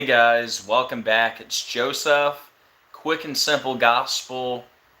Hey guys, welcome back. It's Joseph. Quick and simple gospel.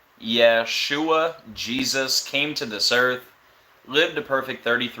 Yeshua, Jesus, came to this earth, lived a perfect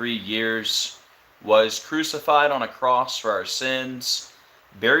 33 years, was crucified on a cross for our sins,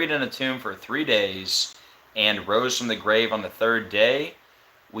 buried in a tomb for 3 days, and rose from the grave on the third day.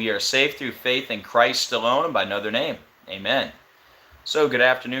 We are saved through faith in Christ alone and by no other name. Amen. So, good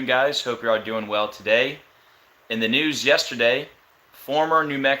afternoon, guys. Hope you're all doing well today. In the news yesterday, former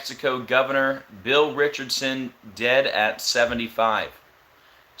New Mexico Governor Bill Richardson dead at 75.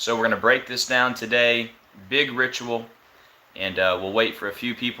 So we're going to break this down today. Big ritual. And we'll wait for a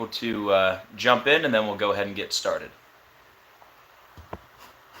few people to jump in, and then we'll go ahead and get started.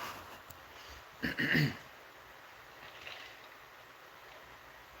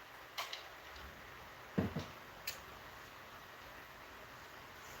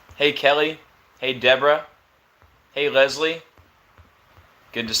 Hey Kelly. Hey Deborah. Hey Leslie.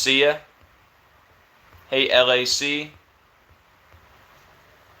 Good to see you. Hey LAC.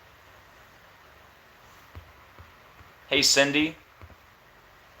 Hey Cindy.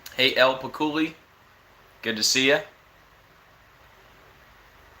 Hey El Paculi. Good to see you.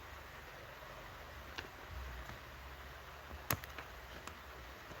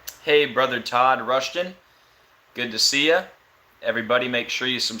 Hey Brother Todd Rushton. Good to see you. Everybody make sure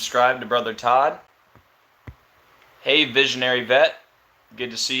you subscribe to Brother Todd. Hey Visionary Vet.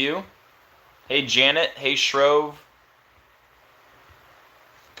 Good to see you. Hey Janet. Hey Shrove.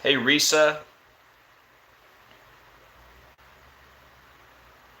 Hey Risa.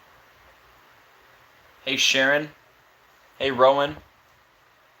 Hey Sharon. Hey Rowan.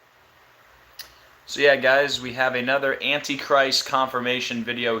 So yeah guys, we have another Antichrist confirmation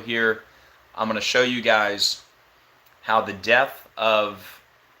video here. I'm going to show you guys how the death of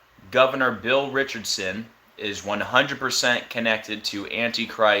Governor Bill Richardson is 100% connected to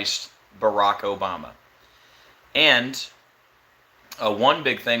Antichrist Barack Obama. And one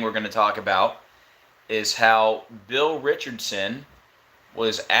big thing we're going to talk about is how Bill Richardson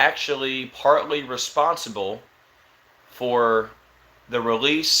was actually partly responsible for the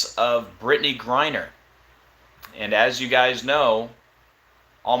release of Brittany Griner. And as you guys know,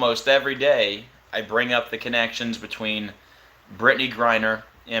 almost every day I bring up the connections between Brittany Griner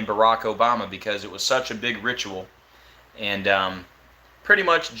and Barack Obama because it was such a big ritual. And pretty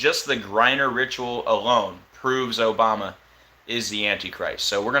much just the Griner ritual alone proves Obama is the Antichrist.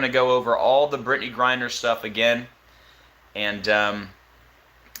 So we're going to go over all the Brittany Griner stuff again. And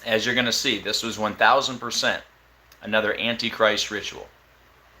as you're going to see, this was 1000% another Antichrist ritual.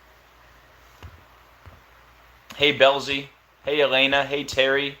 Hey Belzy. Hey Elena. Hey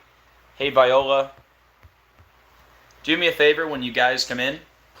Terry. Hey Viola. Do me a favor when you guys come in.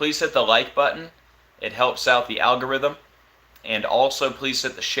 Please hit the like button. It helps out the algorithm. And also please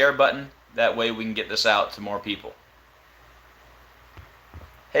hit the share button. That way we can get this out to more people.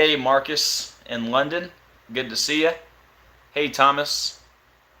 Hey Marcus in London. Good to see you. Hey Thomas.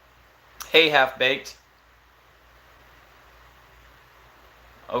 Hey Half-Baked.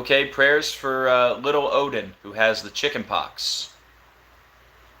 Okay, prayers for little Odin, who has the chicken pox.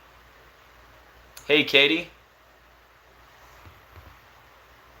 Hey Katie.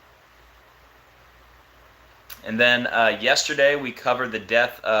 And then yesterday we covered the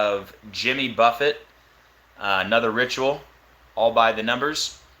death of Jimmy Buffett, another ritual, all by the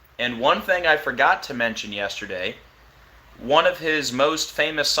numbers. And one thing I forgot to mention yesterday, one of his most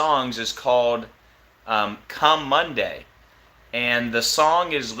famous songs is called Come Monday. And the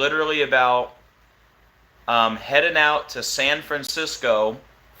song is literally about heading out to San Francisco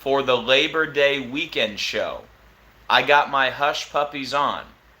for the Labor Day weekend show. I got my hush puppies on,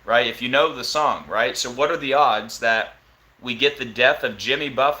 right? If you know the song, right? So what are the odds that we get the death of Jimmy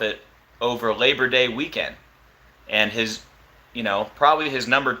Buffett over Labor Day weekend? And his, probably his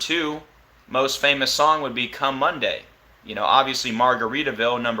number 2 most famous song would be Come Monday. Obviously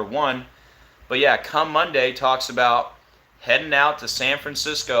Margaritaville, number 1. But yeah, Come Monday talks about heading out to San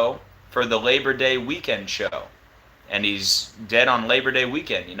Francisco for the Labor Day weekend show. And he's dead on Labor Day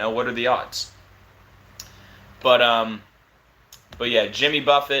weekend. What are the odds? But yeah, Jimmy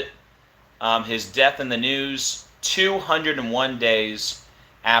Buffett, his death in the news 201 days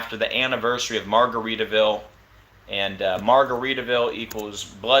after the anniversary of Margaritaville. And Margaritaville equals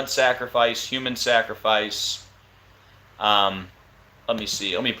blood sacrifice, human sacrifice. Let me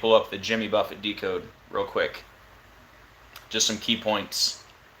see. Let me pull up the Jimmy Buffett decode real quick. Just some key points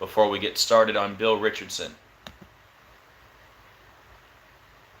before we get started on Bill Richardson.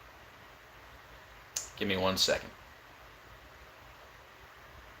 Give me 1 second.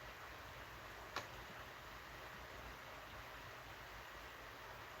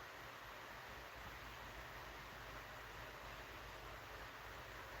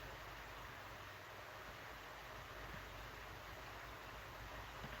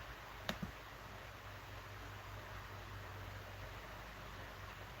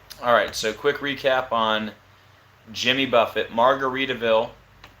 All right, so quick recap on Jimmy Buffett. Margaritaville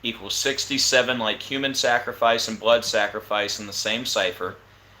equals 67, like human sacrifice and blood sacrifice in the same cipher.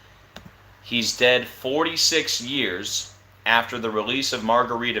 He's dead 46 years after the release of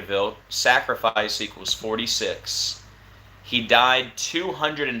Margaritaville. Sacrifice equals 46. He died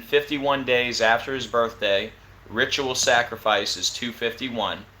 251 days after his birthday. Ritual sacrifice is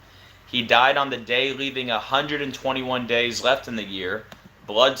 251. He died on the day leaving 121 days left in the year.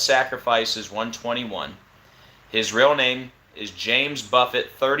 Blood sacrifice is 121. His real name is James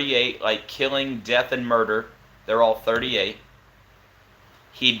Buffett, 38, like killing, death, and murder. They're all 38.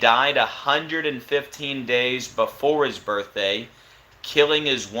 He died 115 days before his birthday. Killing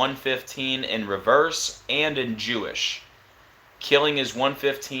is 115 in reverse and in Jewish. Killing is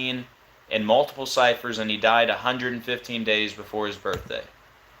 115 in multiple ciphers, and he died 115 days before his birthday.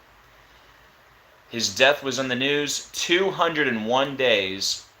 His death was in the news 201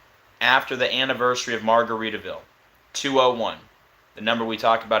 days after the anniversary of Margaritaville. 201, the number we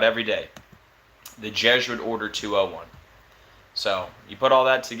talk about every day. The Jesuit Order 201. So, you put all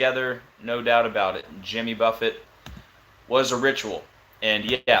that together, no doubt about it. Jimmy Buffett was a ritual. And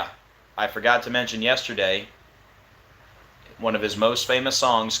yeah, I forgot to mention yesterday, one of his most famous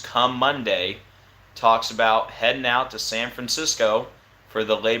songs, Come Monday, talks about heading out to San Francisco for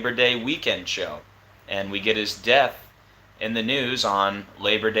the Labor Day weekend show. And we get his death in the news on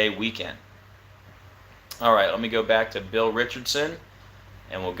Labor Day weekend. All right, let me go back to Bill Richardson,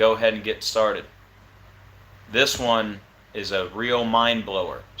 and we'll go ahead and get started. This one is a real mind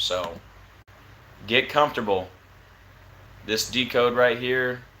blower, so get comfortable. This decode right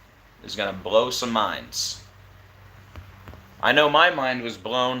here is going to blow some minds. I know my mind was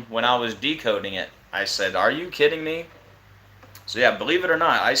blown when I was decoding it. I said, are you kidding me? So yeah, believe it or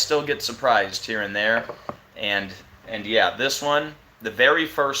not, I still get surprised here and there. And yeah, this one, the very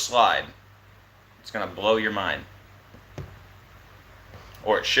first slide, it's going to blow your mind.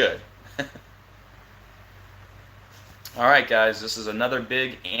 Or it should. Alright guys, this is another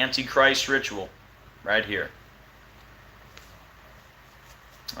big Antichrist ritual right here.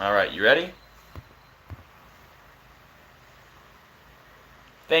 Alright, you ready?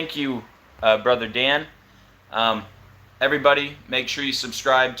 Thank you, Brother Dan. Everybody, make sure you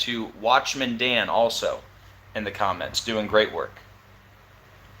subscribe to Watchman Dan also in the comments. Doing great work.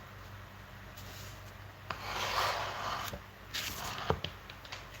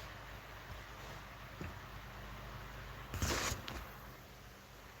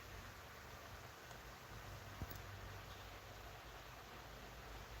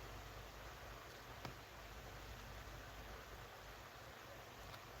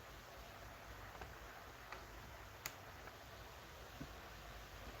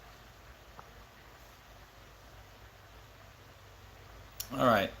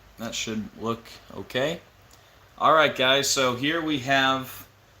 Alright, that should look okay. Alright guys, so here we have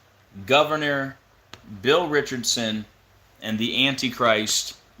Governor Bill Richardson and the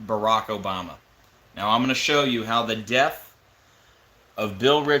Antichrist Barack Obama. Now I'm going to show you how the death of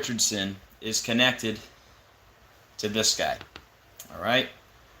Bill Richardson is connected to this guy. Alright,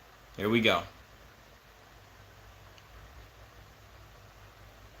 here we go.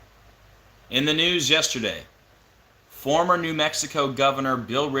 In the news yesterday, former New Mexico Governor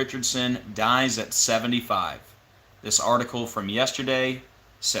Bill Richardson dies at 75. This article from yesterday,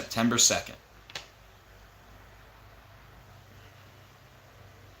 September 2nd.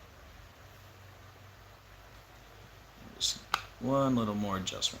 Just one little more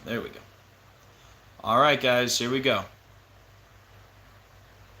adjustment. There we go. Alright guys, here we go.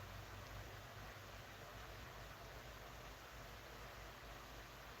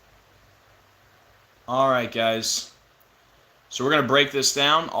 Alright guys. So we're going to break this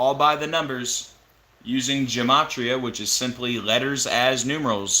down all by the numbers using gematria, which is simply letters as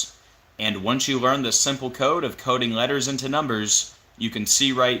numerals. And once you learn the simple code of coding letters into numbers, you can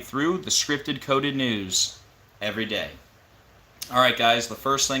see right through the scripted coded news every day. Alright guys, the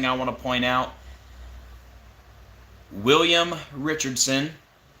first thing I want to point out, William Richardson,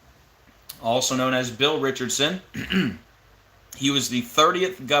 also known as Bill Richardson, he was the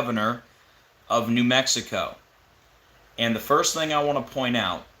 30th governor of New Mexico. And the first thing I want to point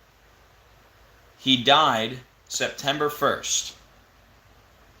out, he died September 1st.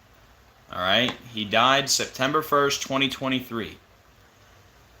 Alright, he died September 1st, 2023.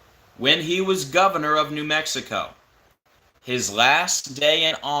 When he was governor of New Mexico, his last day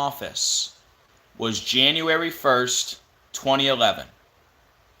in office was January 1st, 2011.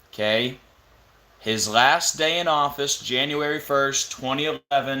 Okay? His last day in office, January 1st,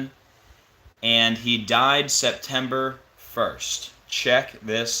 2011, and he died September 1st. Check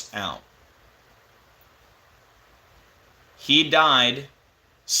this out. He died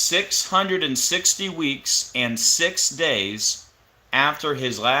 660 weeks and 6 days after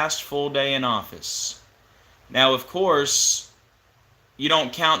his last full day in office. Now, of course, you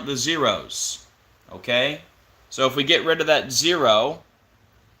don't count the zeros, okay? So if we get rid of that 0,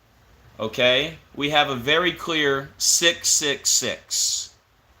 okay, we have a very clear 666.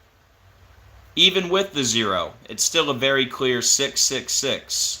 Even with the 0, it's still a very clear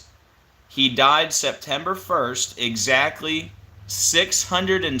 666. He died September 1st, exactly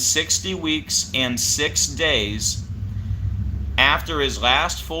 660 weeks and 6 days after his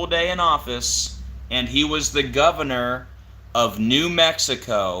last full day in office, and he was the governor of New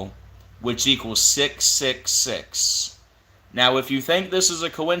Mexico, which equals 666. Now, if you think this is a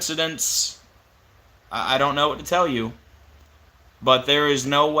coincidence, I don't know what to tell you, but there is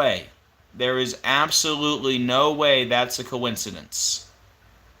no way. There is absolutely no way that's a coincidence.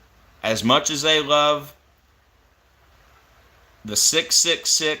 As much as they love the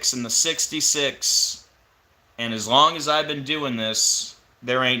 666 and the 66, and as long as I've been doing this,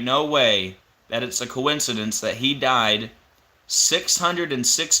 there ain't no way that it's a coincidence that he died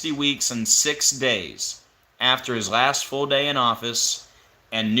 660 weeks and 6 days after his last full day in office,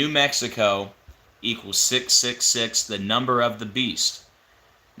 and New Mexico equals 666, the number of the beast.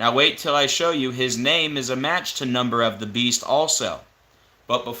 Now wait till I show you his name is a match to number of the beast also.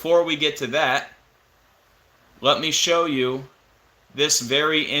 But before we get to that, let me show you this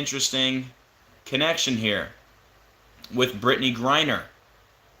very interesting connection here with Brittany Griner.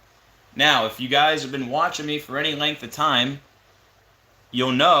 Now, if you guys have been watching me for any length of time,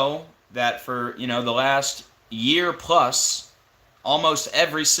 you'll know that for, the last year plus, almost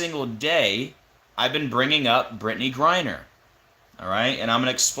every single day, I've been bringing up Brittany Griner. All right, and I'm going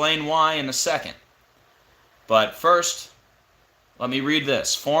to explain why in a second. But first, let me read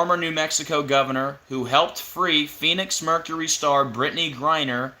this. Former New Mexico governor who helped free Phoenix Mercury star Brittany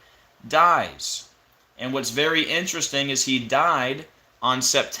Griner dies. And what's very interesting is he died on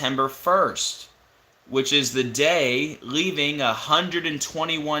September 1st, which is the day leaving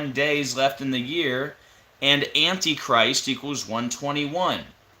 121 days left in the year, and Antichrist equals 121.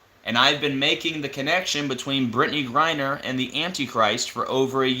 And I've been making the connection between Brittany Griner and the Antichrist for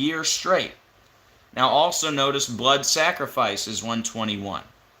over a year straight. Now also notice blood sacrifice is 121.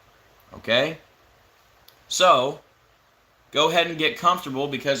 Okay? So, go ahead and get comfortable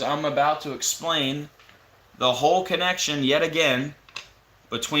because I'm about to explain the whole connection yet again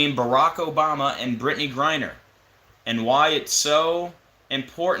between Barack Obama and Brittany Griner and why it's so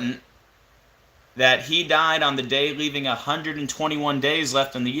important that he died on the day leaving 121 days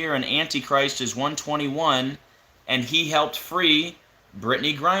left in the year, and Antichrist is 121, and he helped free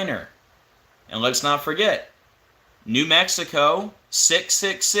Brittany Griner. And let's not forget, New Mexico,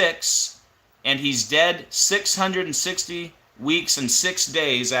 666, and he's dead 660 weeks and 6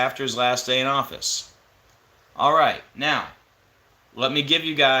 days after his last day in office. All right, now, let me give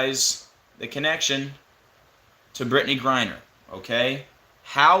you guys the connection to Brittany Griner, okay?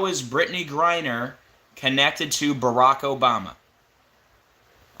 How is Brittany Griner connected to Barack Obama?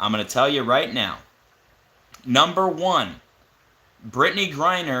 I'm going to tell you right now. Number one, Brittany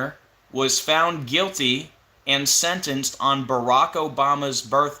Griner was found guilty and sentenced on Barack Obama's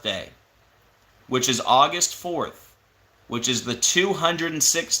birthday, which is August 4th, which is the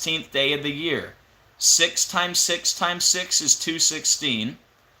 216th day of the year. 6 times 6 times 6 is 216.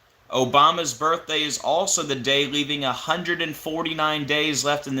 Obama's birthday is also the day leaving 149 days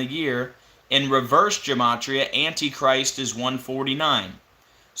left in the year. In reverse gematria, Antichrist is 149.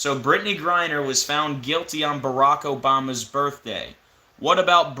 So Brittany Griner was found guilty on Barack Obama's birthday. What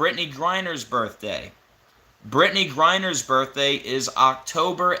about Brittany Griner's birthday? Brittany Griner's birthday is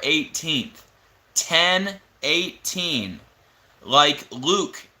October 18th, 10:18, like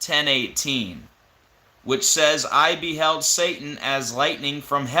Luke 10:18. Which says, I beheld Satan as lightning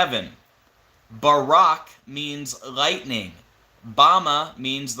from heaven. Barack means lightning. Obama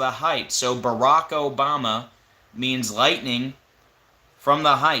means the height. So Barack Obama means lightning from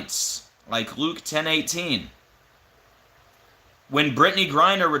the heights, like Luke 10:18. When Brittany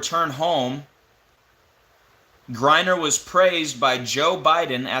Griner returned home, Griner was praised by Joe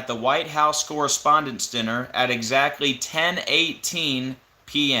Biden at the White House Correspondents' Dinner at exactly 10:18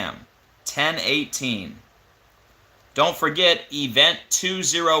 p.m. 10:18. Don't forget, Event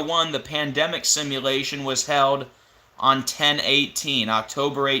 201, the pandemic simulation, was held on 10/18,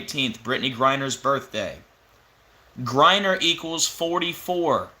 October 18th, Brittany Griner's birthday. Griner equals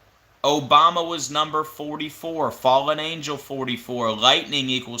 44. Obama was number 44. Fallen angel 44. Lightning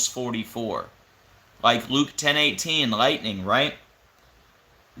equals 44. Like Luke 10:18, lightning, right?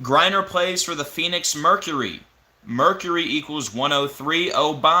 Griner plays for the Phoenix Mercury. Mercury equals 103.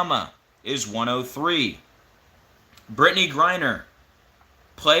 Obama is 103. Brittany Griner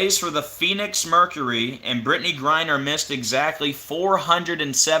plays for the Phoenix Mercury, and Brittany Griner missed exactly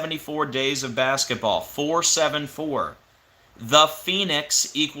 474 days of basketball. 474. The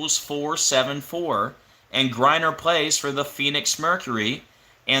Phoenix equals 474, and Griner plays for the Phoenix Mercury,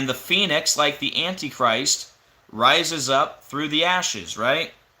 and the Phoenix, like the Antichrist, rises up through the ashes,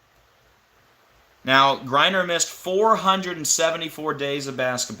 right? Now, Griner missed 474 days of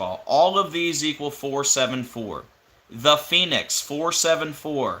basketball. All of these equal 474. The Phoenix,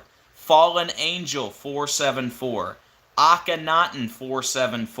 474. Fallen Angel, 474. Akhenaten,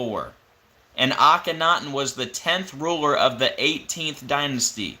 474. And Akhenaten was the 10th ruler of the 18th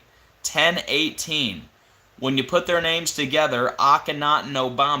dynasty, 1018. When you put their names together, Akhenaten,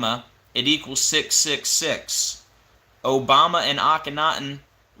 Obama, it equals 666. Obama and Akhenaten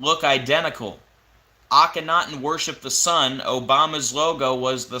look identical. Akhenaten worshipped the sun. Obama's logo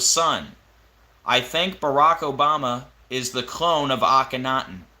was the sun. I think Barack Obama is the clone of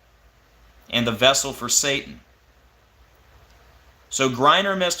Akhenaten and the vessel for Satan. So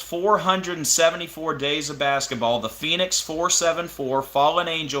Griner missed 474 days of basketball. The Phoenix 474, Fallen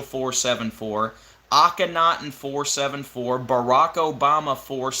Angel 474, Akhenaten 474, Barack Obama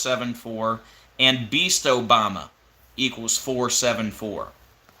 474, and Beast Obama equals 474.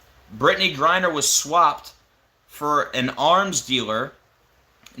 Brittany Griner was swapped for an arms dealer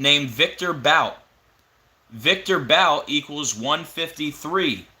named Victor Bout. Victor Bout equals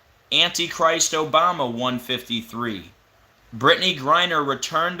 153. Antichrist Obama 153. Brittany Griner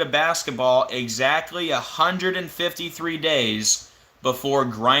returned to basketball exactly 153 days before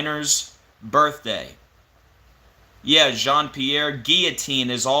Griner's birthday. Yeah, Jean-Pierre, guillotine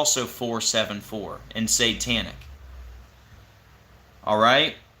is also 474 and satanic.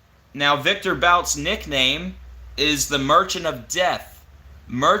 Alright? Now, Victor Bout's nickname is the Merchant of Death.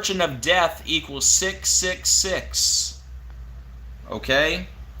 Merchant of Death equals 666. Okay?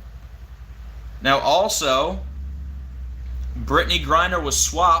 Now, also, Brittany Griner was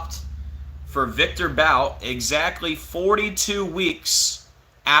swapped for Victor Bout exactly 42 weeks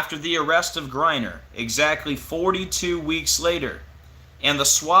after the arrest of Griner. Exactly 42 weeks later. And the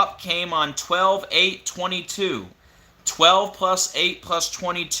swap came on 12/8/22. 12 plus 8 plus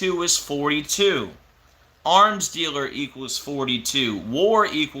 22 is 42. Arms dealer equals 42. War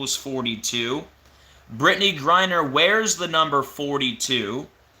equals 42. Brittany Griner wears the number 42.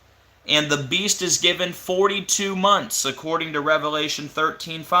 And the beast is given 42 months, according to Revelation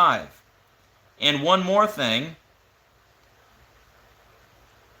 13:5. And one more thing.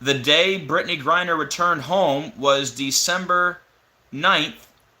 The day Brittany Griner returned home was December 9th,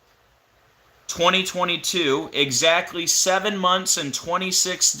 2022, exactly 7 months and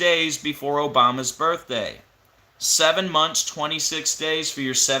 26 days before Obama's birthday. 7 months, 26 days for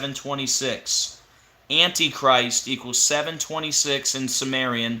your 726. Antichrist equals 726 in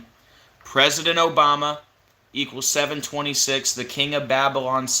Sumerian. President Obama equals 726. The King of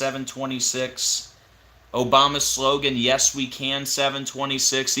Babylon, 726. Obama's slogan, Yes We Can,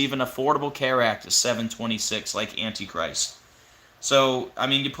 726. Even Affordable Care Act is 726, like Antichrist. So, I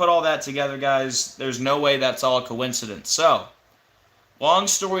mean, you put all that together, guys, there's no way that's all a coincidence. So, long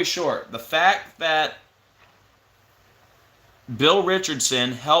story short, the fact that Bill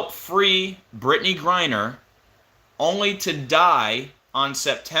Richardson helped free Brittany Griner only to die on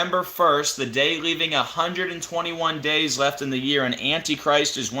September 1st, the day leaving 121 days left in the year, and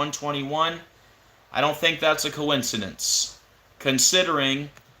Antichrist is 121, I don't think that's a coincidence, considering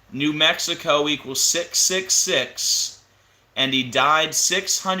New Mexico equals 666, and he died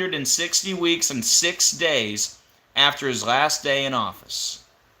 660 weeks and 6 days after his last day in office.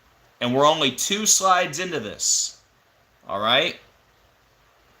 And we're only 2 slides into this. Alright?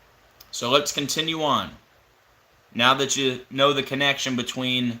 So let's continue on. Now that you know the connection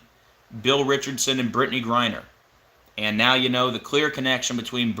between Bill Richardson and Brittany Griner. And now you know the clear connection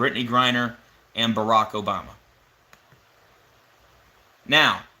between Brittany Griner and Barack Obama.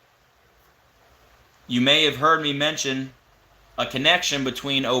 Now, you may have heard me mention a connection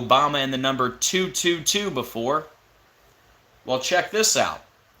between Obama and the number 222 before. Well, check this out.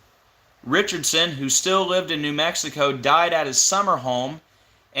 Richardson, who still lived in New Mexico, died at his summer home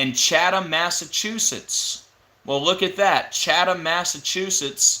in Chatham, Massachusetts. Well, look at that. Chatham,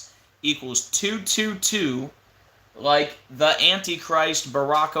 Massachusetts equals 222, like the Antichrist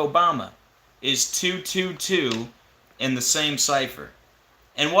Barack Obama is 222 in the same cipher.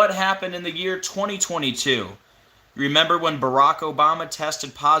 And what happened in the year 2022? Remember when Barack Obama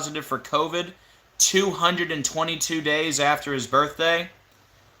tested positive for COVID 222 days after his birthday?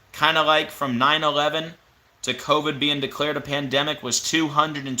 kind of like from 9/11 to COVID being declared a pandemic was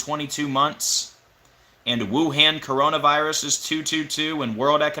 222 months. And Wuhan coronavirus is 222, and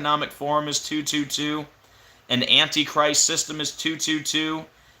World Economic Forum is 222, and Antichrist system is 222,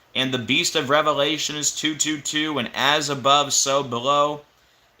 and the Beast of Revelation is 222, and as above, so below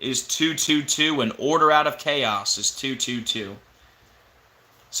is 222, and order out of chaos is 222.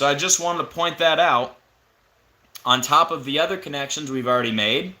 So I just wanted to point that out. On top of the other connections we've already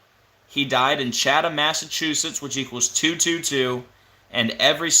made, he died in Chatham, Massachusetts, which equals 222. And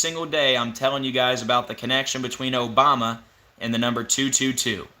every single day I'm telling you guys about the connection between Obama and the number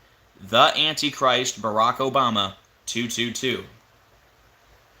 222. The Antichrist, Barack Obama, 222.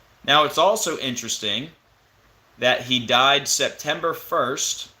 Now it's also interesting that he died September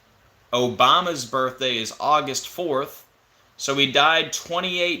 1st. Obama's birthday is August 4th. So he died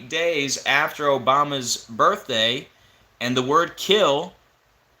 28 days after Obama's birthday, and the word kill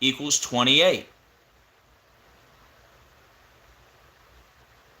equals 28.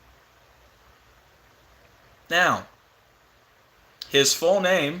 Now, his full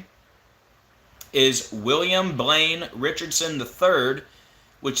name is William Blaine Richardson III,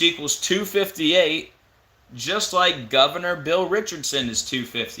 which equals 258, just like Governor Bill Richardson is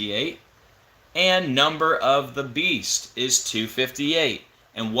 258, and number of the beast is 258.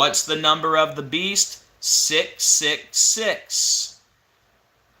 And what's the number of the beast? 666.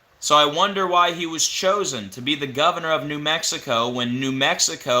 So I wonder why he was chosen to be the governor of New Mexico when New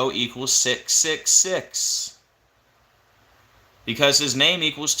Mexico equals 666. Because his name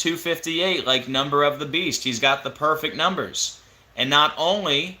equals 258, like number of the beast. He's got the perfect numbers. And not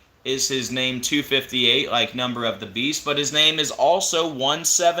only is his name 258, like number of the beast, but his name is also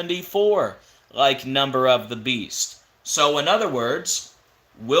 174, like number of the beast. So in other words,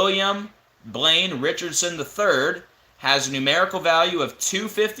 William Blaine Richardson III has a numerical value of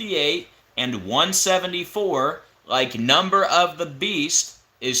 258 and 174, like number of the beast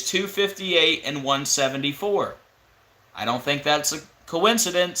is 258 and 174. I don't think that's a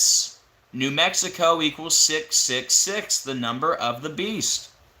coincidence. New Mexico equals 666, the number of the beast.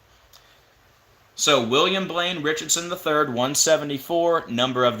 So William Blaine Richardson III, 174,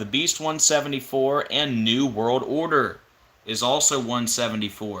 number of the beast 174, and New World Order is also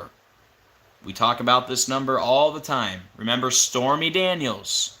 174. We talk about this number all the time. Remember, Stormy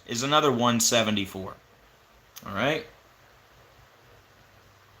Daniels is another 174. All right?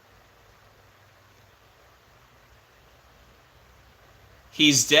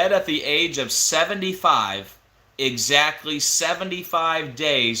 He's dead at the age of 75, exactly 75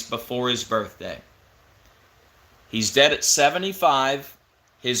 days before his birthday. He's dead at 75.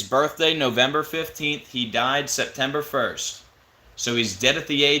 His birthday, November 15th. He died September 1st. So he's dead at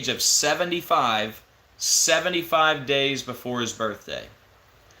the age of 75, 75 days before his birthday.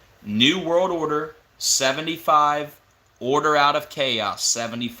 New World Order, 75. Order out of chaos,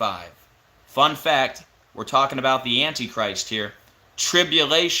 75. Fun fact, we're talking about the Antichrist here.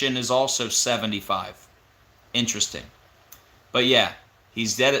 Tribulation is also 75. Interesting. But yeah,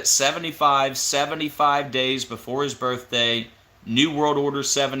 he's dead at 75, 75 days before his birthday. New World Order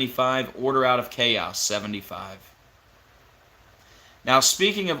 75, Order out of Chaos 75. Now,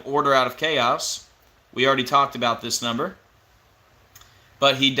 speaking of Order out of Chaos, we already talked about this number.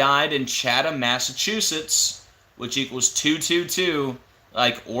 But he died in Chatham, Massachusetts, which equals 222,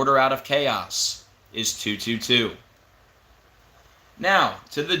 like Order out of Chaos is 222. Now,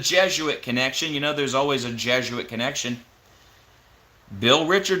 to the Jesuit connection. You know there's always a Jesuit connection. Bill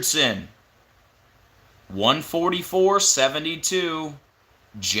Richardson, 144.72,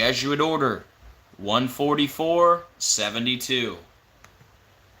 Jesuit Order, 144.72.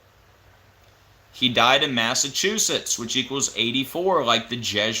 He died in Massachusetts, which equals 84, like the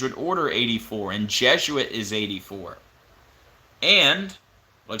Jesuit Order 84, and Jesuit is 84. And,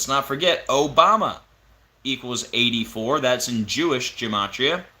 let's not forget, Obama equals 84. That's in Jewish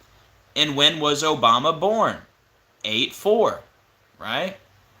gematria. And when was Obama born? 8-4, right?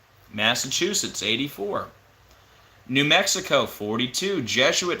 Massachusetts, 84. New Mexico, 42.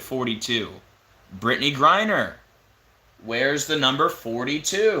 Jesuit, 42. Brittany Griner. Where's the number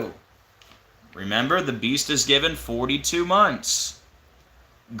 42? Remember, the beast is given 42 months.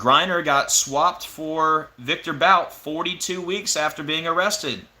 Griner got swapped for Victor Bout 42 weeks after being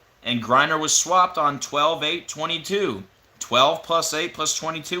arrested. And Griner was swapped on 12/8/22. 12 plus 8 plus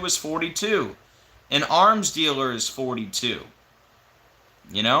 22 is 42. An arms dealer is 42.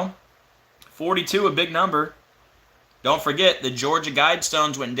 You know? 42, a big number. Don't forget, the Georgia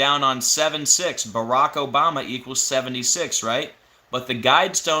Guidestones went down on 7/6. Barack Obama equals 76, right? But the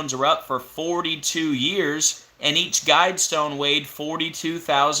Guidestones are up for 42 years, and each guide stone weighed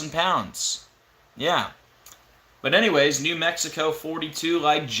 42,000 pounds. Yeah. But anyways, New Mexico 42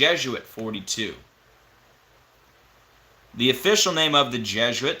 like Jesuit 42. The official name of the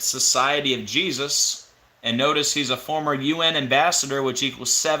Jesuit, Society of Jesus, and notice he's a former UN ambassador, which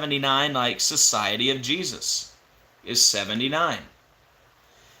equals 79 like Society of Jesus, is 79.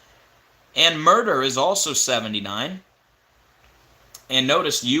 And murder is also 79. And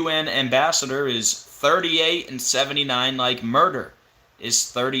notice UN ambassador is 38 and 79 like murder is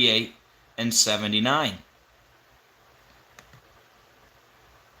 38 and 79.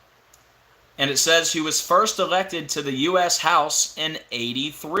 And it says he was first elected to the U.S. House in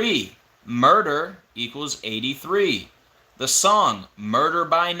 83. Murder equals 83. The song Murder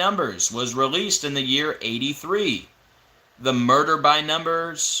by Numbers was released in the year 83. The Murder by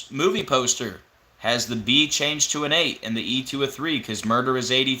Numbers movie poster has the B changed to an 8 and the E to a 3 because murder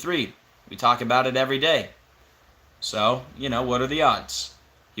is 83. We talk about it every day. So, what are the odds?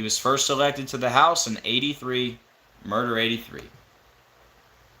 He was first elected to the House in 83, murder 83.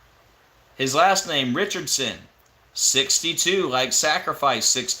 His last name, Richardson, 62, like sacrifice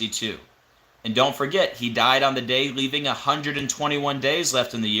 62. And don't forget, he died on the day leaving 121 days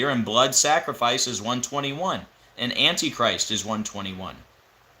left in the year, and blood sacrifice is 121, and Antichrist is 121.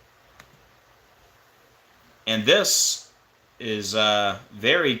 And this is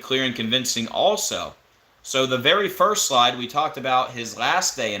very clear and convincing also. So the very first slide, we talked about his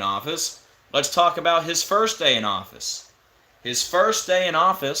last day in office. Let's talk about his first day in office. His first day in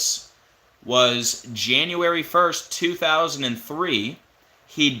office was January 1st, 2003.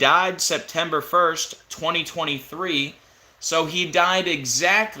 He died September 1st, 2023. So he died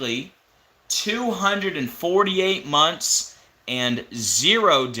exactly 248 months and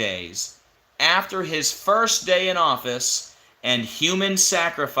 0 days after his first day in office, and human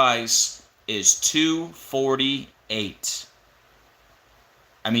sacrifice is 248.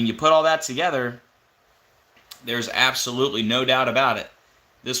 I mean, you put all that together, there's absolutely no doubt about it.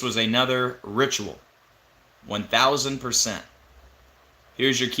 This was another ritual. 1,000%.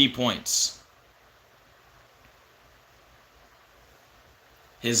 Here's your key points.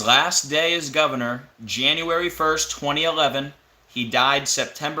 His last day as governor, January 1st, 2011. He died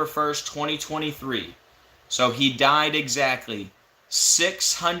September 1st, 2023. So he died exactly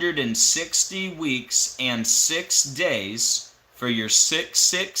 660 weeks and 6 days for your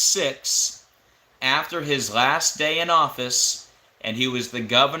 666 after his last day in office, and he was the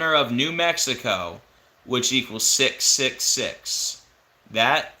governor of New Mexico, which equals 666.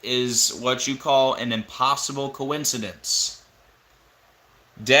 That is what you call an impossible coincidence.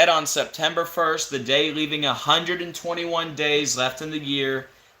 Dead on September 1st, the day leaving 121 days left in the year,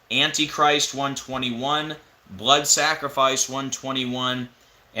 Antichrist 121, blood sacrifice 121,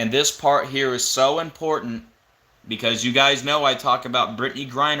 and this part here is so important because you guys know I talk about Brittany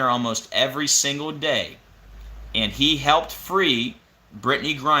Griner almost every single day. And he helped free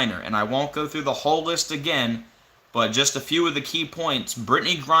Brittany Griner. And I won't go through the whole list again, but just a few of the key points.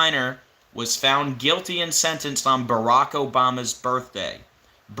 Brittany Griner was found guilty and sentenced on Barack Obama's birthday.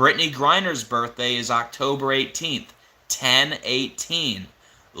 Brittany Griner's birthday is October 18th, 10:18.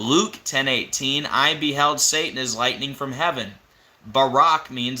 Luke 10:18, I beheld Satan as lightning from heaven. Barack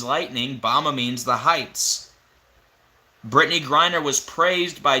means lightning, Bama means the heights. Brittany Griner was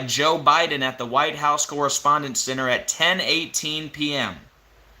praised by Joe Biden at the White House Correspondents' Dinner at 10:18 p.m.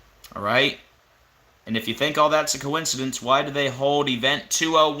 All right? And if you think all that's a coincidence, why do they hold Event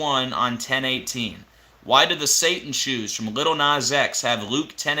 201 on 10:18? Why do the Satan shoes from Lil Nas X have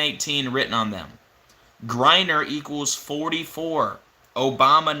Luke 10:18 written on them? Griner equals 44.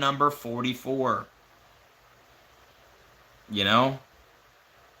 Obama number 44.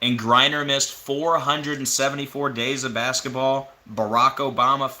 And Griner missed 474 days of basketball. Barack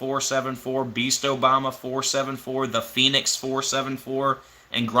Obama 474, Beast Obama 474, the Phoenix 474,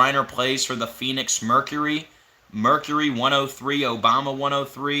 and Griner plays for the Phoenix Mercury. Mercury 103, Obama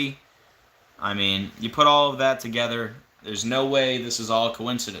 103. I mean, you put all of that together, there's no way this is all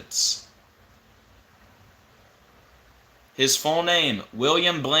coincidence. His full name,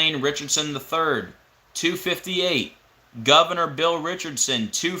 William Blaine Richardson III, 258. Governor Bill Richardson,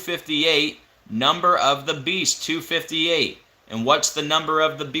 258. Number of the beast, 258. And what's the number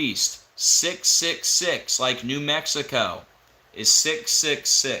of the beast? 666, like New Mexico, is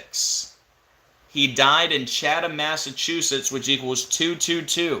 666. He died in Chatham, Massachusetts, which equals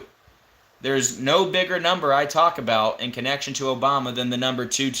 222. There's no bigger number I talk about in connection to Obama than the number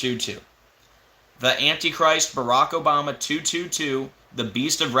 222. The Antichrist, Barack Obama, 222. The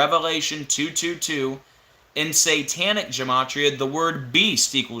Beast of Revelation, 222. In satanic gematria, the word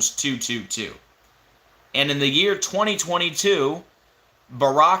beast equals 222. And in the year 2022,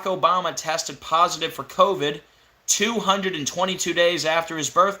 Barack Obama tested positive for COVID 222 days after his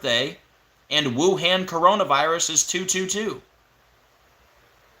birthday, and Wuhan coronavirus is 222.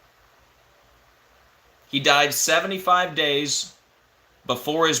 He died 75 days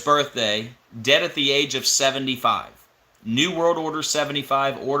before his birthday, dead at the age of 75. New World Order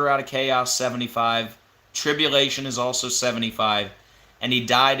 75, Order out of Chaos 75, Tribulation is also 75, and he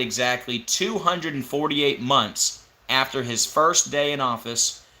died exactly 248 months after his first day in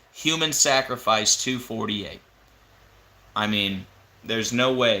office, human sacrifice 248. I mean, there's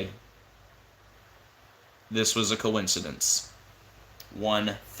no way this was a coincidence.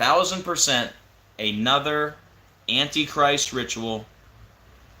 1000% another Antichrist ritual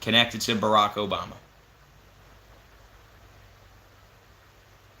connected to Barack Obama.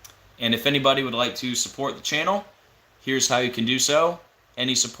 And if anybody would like to support the channel, here's how you can do so.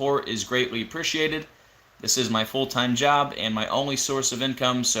 Any support is greatly appreciated. This is my full-time job and my only source of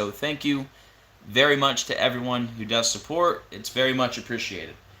income, so thank you very much to everyone who does support. It's very much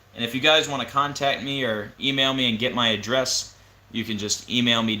appreciated. And if you guys want to contact me or email me and get my address, you can just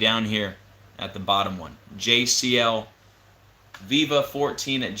email me down here at the bottom one,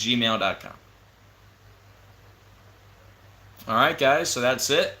 jclviva14@gmail.com. Alright guys, so that's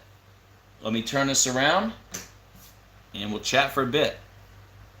it. Let me turn this around and we'll chat for a bit.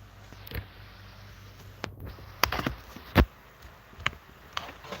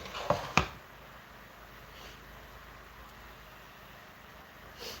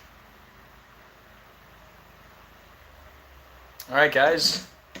 Alright guys,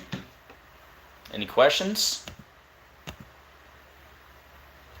 any questions?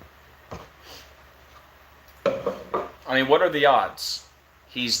 I mean, what are the odds?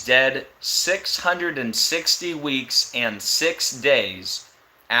 He's dead 660 weeks and 6 days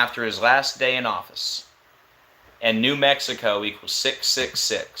after his last day in office. And New Mexico equals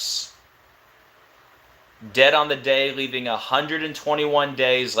 666. Dead on the day, leaving 121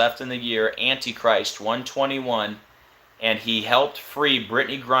 days left in the year, Antichrist 121. And he helped free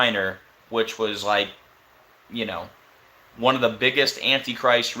Brittany Griner, which was like, you know, one of the biggest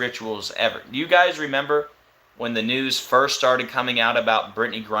Antichrist rituals ever. Do you guys remember when the news first started coming out about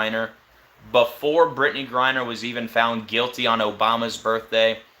Brittany Griner? Before Brittany Griner was even found guilty on Obama's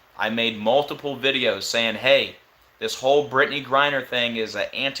birthday, I made multiple videos saying, hey, this whole Brittany Griner thing is an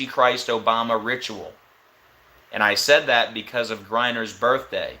Antichrist Obama ritual. And I said that because of Griner's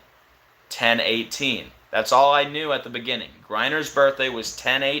birthday, 10/18. That's all I knew at the beginning. Griner's birthday was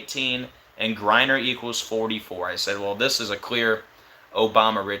 10/18, and Griner equals 44. I said, well, this is a clear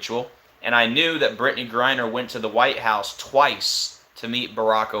Obama ritual. And I knew that Brittany Griner went to the White House twice to meet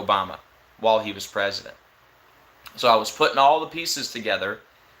Barack Obama while he was president. So I was putting all the pieces together,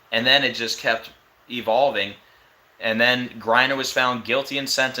 and then it just kept evolving. And then Griner was found guilty and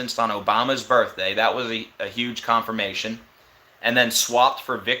sentenced on Obama's birthday. That was a huge confirmation. And then swapped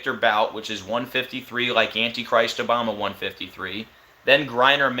for Victor Bout, which is 153, like Antichrist Obama 153. Then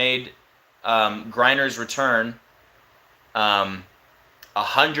Griner made Griner's return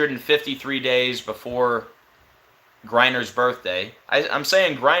 153 days before Griner's birthday. I'm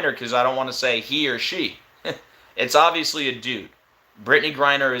saying Griner because I don't want to say he or she. It's obviously a dude. Brittany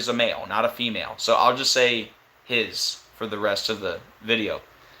Griner is a male, not a female. So I'll just say his for the rest of the video.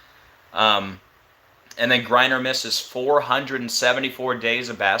 And then Griner misses 474 days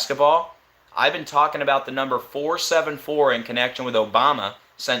of basketball. I've been talking about the number 474 in connection with Obama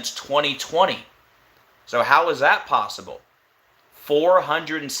since 2020. So how is that possible?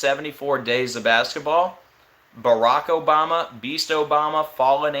 474 days of basketball. Barack Obama, Beast Obama,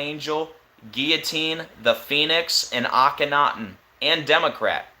 Fallen Angel, Guillotine, The Phoenix, and Akhenaten, and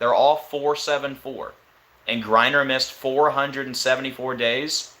Democrat. They're all 474. And Griner missed 474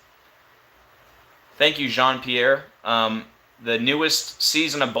 days. Thank you, Jean-Pierre. The newest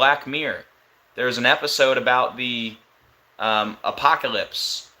season of Black Mirror, there's an episode about the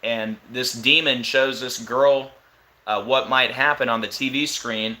apocalypse, and this demon shows this girl what might happen on the TV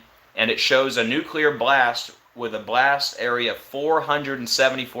screen, and it shows a nuclear blast with a blast area of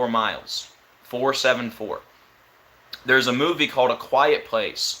 474 miles. 474. There's a movie called A Quiet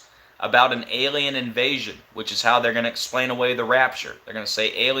Place about an alien invasion, which is how they're going to explain away the rapture. They're going to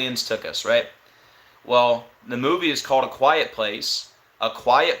say aliens took us, right? Well, the movie is called A Quiet Place. A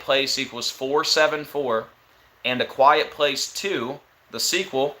Quiet Place equals 474. And A Quiet Place 2, the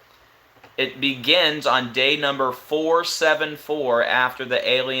sequel, it begins on day number 474 after the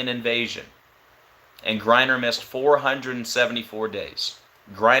alien invasion. And Griner missed 474 days.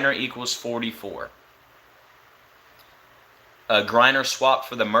 Griner equals 44. Griner swapped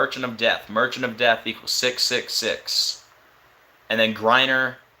for the Merchant of Death. Merchant of Death equals 666. And then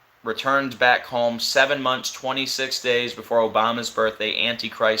Griner returned back home 7 months, 26 days before Obama's birthday.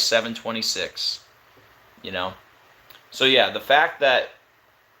 Antichrist 726. You know? So yeah, the fact that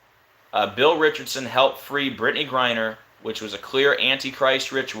Bill Richardson helped free Brittany Griner, which was a clear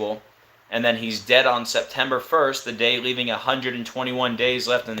Antichrist ritual, and then he's dead on September 1st, the day leaving 121 days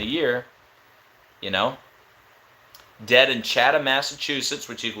left in the year, you know? Dead in Chatham, Massachusetts,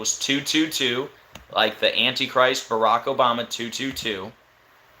 which equals 222, like the Antichrist Barack Obama 222.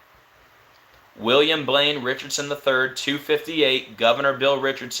 William Blaine Richardson III, 258. Governor Bill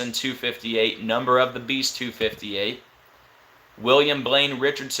Richardson, 258. Number of the beast, 258. William Blaine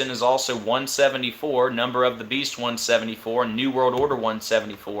Richardson is also 174. Number of the beast, 174. New World Order,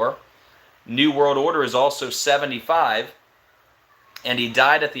 174. New World Order is also 75. And he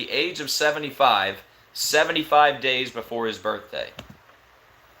died at the age of 75, 75 days before his birthday.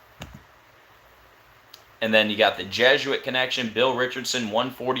 And then you got the Jesuit connection, Bill Richardson,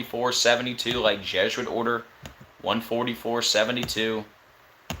 144.72, like Jesuit order, 144.72.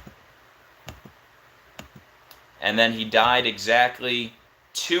 And then he died exactly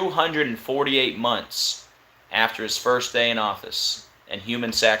 248 months after his first day in office. And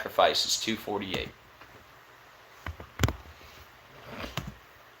human sacrifice is 248.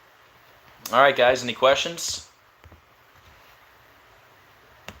 All right, guys, any questions?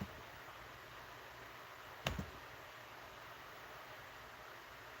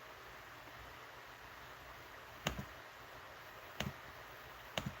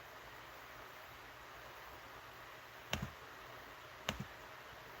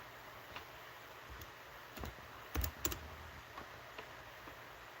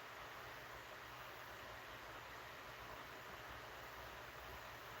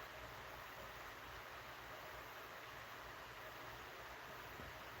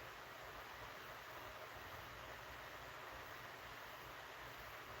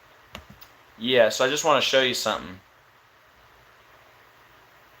 Yeah, so I just want to show you something.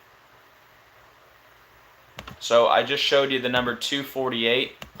 So I just showed you the number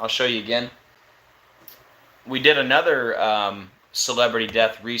 248. I'll show you again. We did another celebrity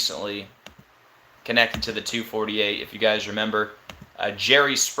death recently connected to the 248. If you guys remember,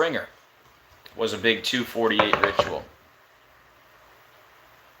 Jerry Springer was a big 248 ritual.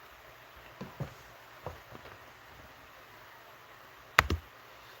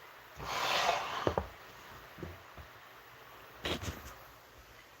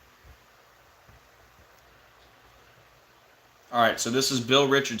 Alright, so this is Bill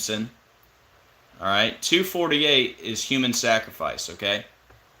Richardson. Alright, 248 is human sacrifice, okay?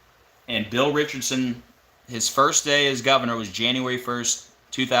 And Bill Richardson, his first day as governor was January 1st,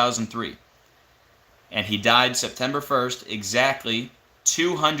 2003. And he died September 1st, exactly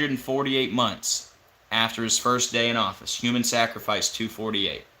 248 months after his first day in office. Human sacrifice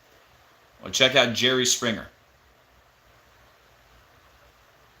 248. Well, check out Jerry Springer.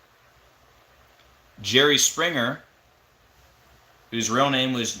 Jerry Springer, whose real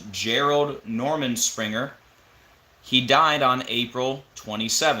name was Gerald Norman Springer, he died on April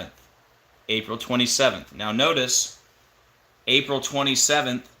 27th. April 27th. Now notice, April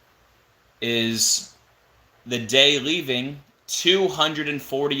 27th is the day leaving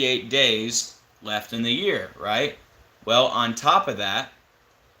 248 days left in the year, right? Well, on top of that,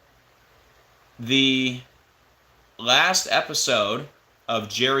 the last episode of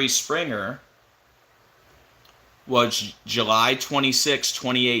Jerry Springer was July 26,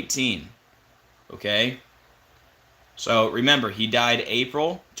 2018. Okay? So remember, he died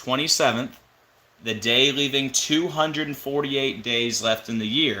April 27th, the day leaving 248 days left in the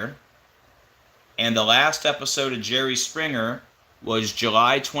year. And the last episode of Jerry Springer was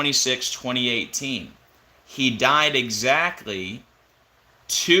July 26, 2018. He died exactly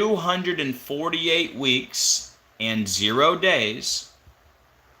 248 weeks and 0 days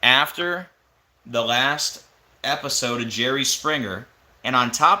after the last episode of Jerry Springer, and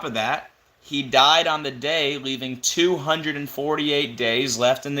on top of that, he died on the day leaving 248 days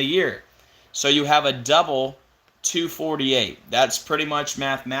left in the year. So you have a double 248. That's pretty much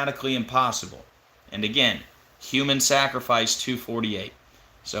mathematically impossible. And again, human sacrifice 248.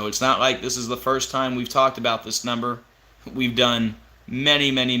 So it's not like this is the first time we've talked about this number. We've done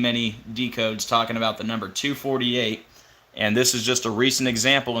many decodes talking about the number 248, and this is just a recent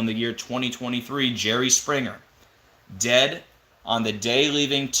example in the year 2023. Jerry Springer, dead on the day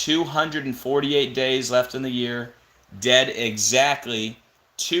leaving 248 days left in the year, dead exactly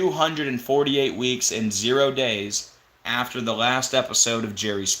 248 weeks and 0 days after the last episode of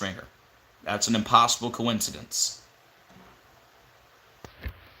Jerry Springer. That's an impossible coincidence.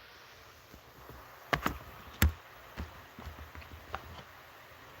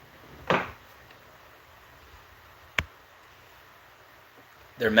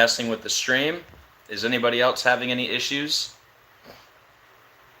 They're messing with the stream. Is anybody else having any issues?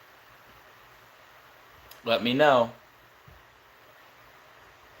 Let me know.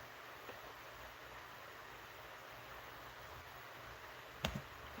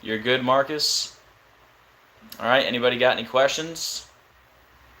 You're good, Marcus? All right, anybody got any questions?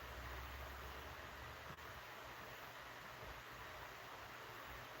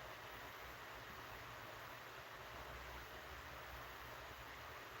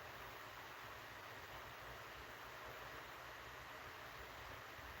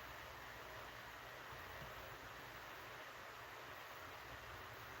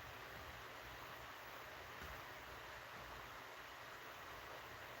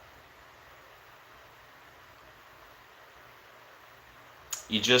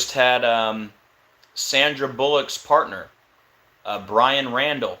 You just had Sandra Bullock's partner, Brian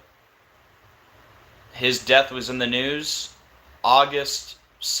Randall. His death was in the news August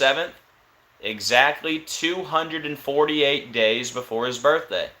 7th, exactly 248 days before his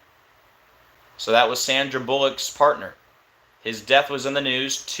birthday. So that was Sandra Bullock's partner. His death was in the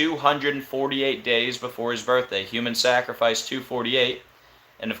news 248 days before his birthday. Human Sacrifice 248.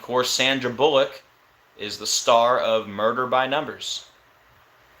 And of course, Sandra Bullock is the star of Murder by Numbers.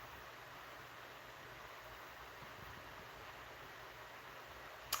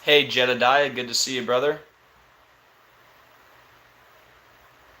 Hey, Jedediah, good to see you, brother.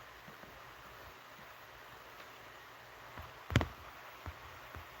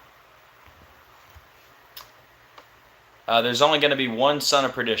 There's only going to be one son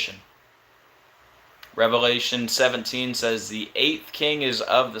of perdition. Revelation 17 says, the eighth king is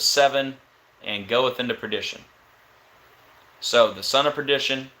of the seven, and goeth into perdition. So, the son of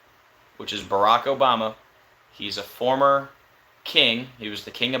perdition, which is Barack Obama, he's a former king. He was the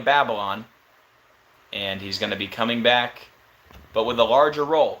king of Babylon, and he's going to be coming back, but with a larger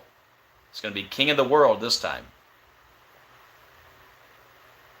role. It's going to be king of the world this time.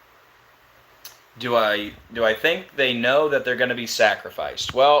 Do I think they know that they're going to be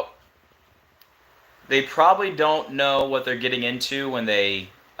sacrificed? Well, they probably don't know what they're getting into when they,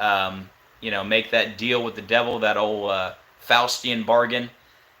 make that deal with the devil, that old Faustian bargain.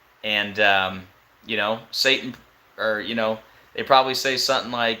 And, Satan, or, they probably say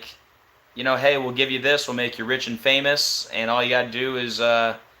something like, hey, we'll give you this, we'll make you rich and famous, and all you got to do is,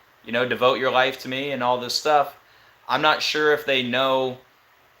 devote your life to me and all this stuff. I'm not sure if they know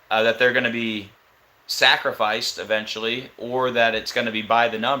that they're going to be sacrificed eventually, or that it's going to be by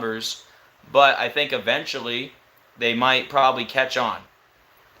the numbers, but I think eventually they might probably catch on.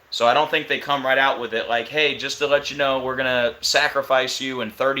 So I don't think they come right out with it like, hey, just to let you know, we're going to sacrifice you in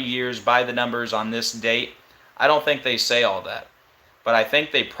 30 years by the numbers on this date. I don't think they say all that, but I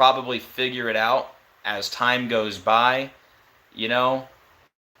think they probably figure it out as time goes by.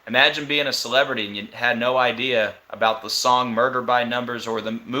 Imagine being a celebrity and you had no idea about the song Murder by Numbers or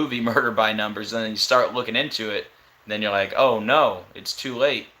the movie Murder by Numbers, and then you start looking into it, and then you're like, oh no, it's too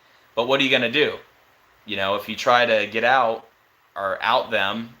late. But what are you going to do? If you try to get out or out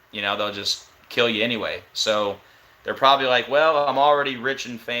them, they'll just kill you anyway. So they're probably like, well, I'm already rich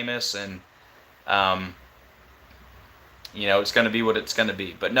and famous, and it's going to be what it's going to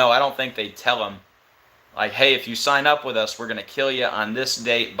be. But no, I don't think they tell them, like, hey, if you sign up with us, we're going to kill you on this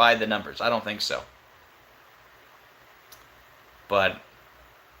date by the numbers. I don't think so. But,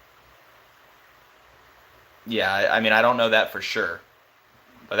 yeah, I don't know that for sure.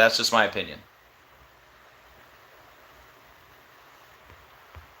 But that's just my opinion.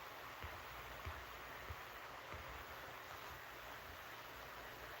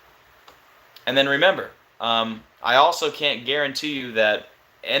 And then remember, I also can't guarantee you that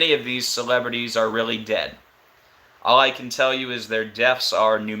any of these celebrities are really dead. All I can tell you is their deaths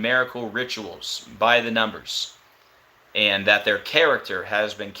are numerical rituals by the numbers, and that their character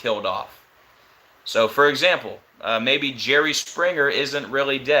has been killed off. So, for example, maybe Jerry Springer isn't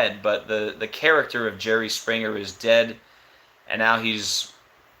really dead, but the character of Jerry Springer is dead, and now he's,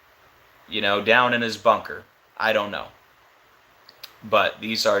 down in his bunker. I don't know. But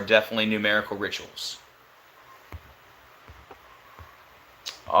these are definitely numerical rituals.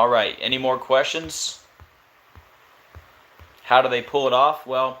 All right, any more questions? How do they pull it off?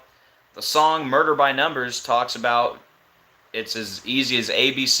 Well, the song Murder by Numbers talks about it's as easy as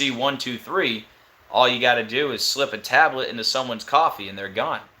ABC 1, 2, 3. All you got to do is slip a tablet into someone's coffee and they're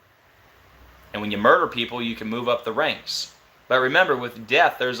gone. And when you murder people, you can move up the ranks. But remember, with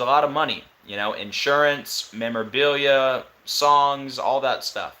death, there's a lot of money. Insurance, memorabilia, songs, all that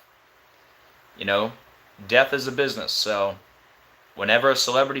stuff. Death is a business, so whenever a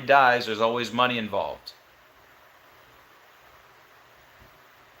celebrity dies, there's always money involved.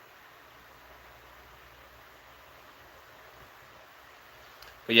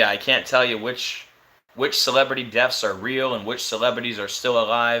 But yeah, I can't tell you which celebrity deaths are real and which celebrities are still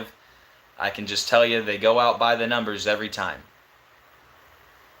alive. I can just tell you they go out by the numbers every time.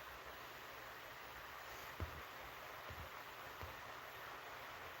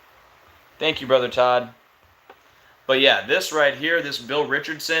 Thank you, Brother Todd. But yeah, this right here, this Bill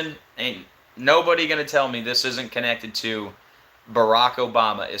Richardson, ain't nobody going to tell me this isn't connected to Barack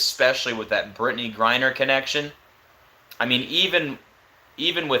Obama, especially with that Brittany Griner connection. I mean, even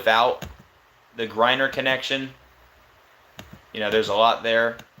without the Griner connection, there's a lot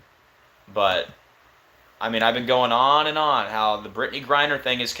there. But, I mean, I've been going on and on how the Brittany Griner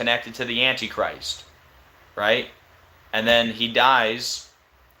thing is connected to the Antichrist, right? And then he dies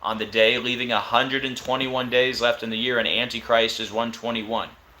on the day, leaving 121 days left in the year, and Antichrist is 121.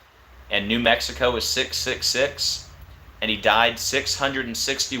 And New Mexico is 666, and he died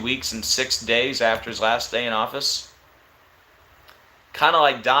 660 weeks and 6 days after his last day in office. Kind of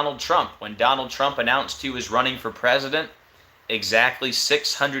like Donald Trump. When Donald Trump announced he was running for president, exactly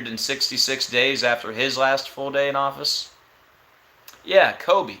 666 days after his last full day in office. Yeah,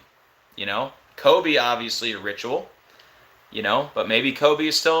 Kobe. Kobe obviously a ritual. But maybe Kobe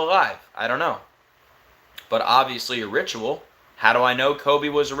is still alive. I don't know. But obviously a ritual. How do I know Kobe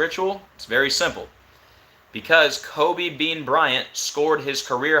was a ritual? It's very simple. Because Kobe Bean Bryant scored his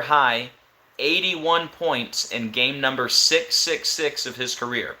career high 81 points in game number 666 of his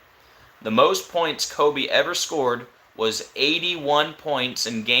career. The most points Kobe ever scored was 81 points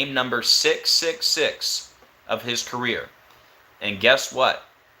in game number 666 of his career. And guess what?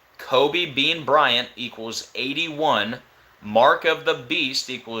 Kobe Bean Bryant equals 81. Mark of the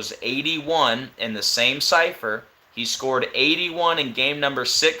Beast equals 81 in the same cipher. He scored 81 in game number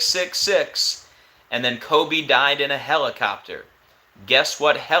 666, and then Kobe died in a helicopter. Guess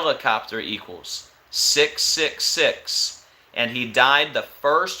what helicopter equals? 666. And he died the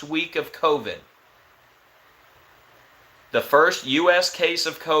first week of COVID. The first U.S. case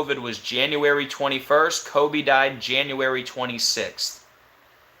of COVID was January 21st. Kobe died January 26th.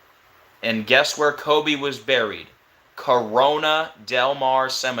 And guess where Kobe was buried? Corona Del Mar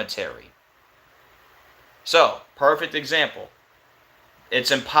Cemetery. So, perfect example.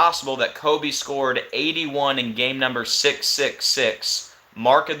 It's impossible that Kobe scored 81 in game number 666.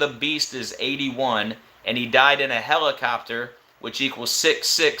 Mark of the Beast is 81, and he died in a helicopter, which equals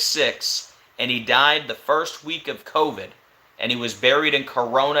 666, and he died the first week of COVID, and he was buried in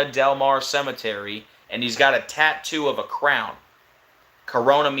Corona Del Mar Cemetery, and he's got a tattoo of a crown.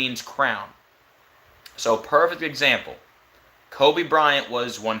 Corona means crown. So, perfect example. Kobe Bryant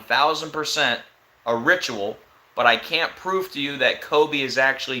was 1,000% a ritual, but I can't prove to you that Kobe is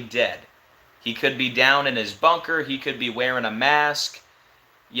actually dead. He could be down in his bunker. He could be wearing a mask.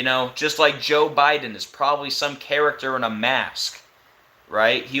 Just like Joe Biden is probably some character in a mask,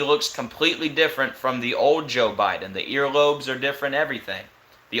 right? He looks completely different from the old Joe Biden. The earlobes are different, everything.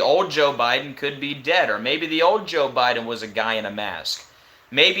 The old Joe Biden could be dead, or maybe the old Joe Biden was a guy in a mask.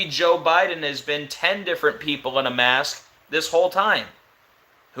 Maybe Joe Biden has been 10 different people in a mask this whole time.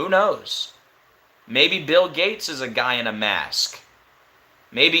 Who knows? Maybe Bill Gates is a guy in a mask.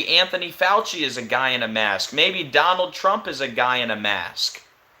 Maybe Anthony Fauci is a guy in a mask. Maybe Donald Trump is a guy in a mask.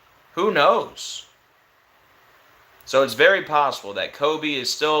 Who knows? So it's very possible that Kobe is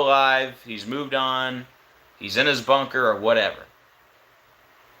still alive, he's moved on, he's in his bunker or whatever.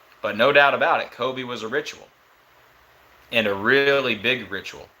 But no doubt about it, Kobe was a ritual. And a really big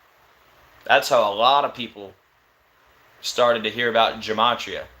ritual. That's how a lot of people started to hear about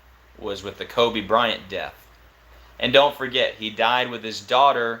gematria, was with the Kobe Bryant death. And don't forget, he died with his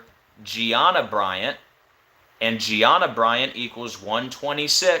daughter, Gianna Bryant, and Gianna Bryant equals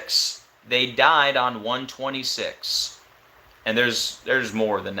 126. They died on 126. And there's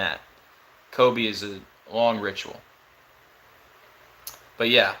more than that. Kobe is a long ritual. But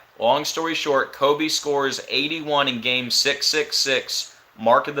yeah, long story short, Kobe scores 81 in game 666,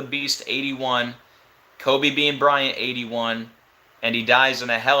 Mark of the Beast 81, Kobe Bean Bryant 81, and he dies in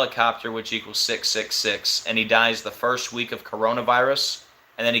a helicopter, which equals 666, and he dies the first week of coronavirus,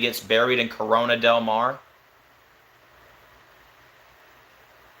 and then he gets buried in Corona Del Mar.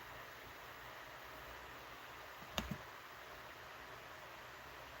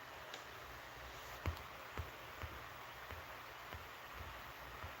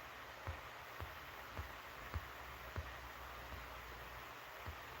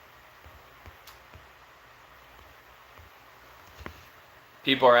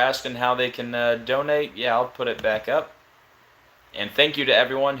 People are asking how they can donate. Yeah, I'll put it back up. And thank you to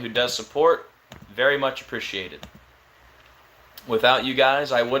everyone who does support. Very much appreciated. Without you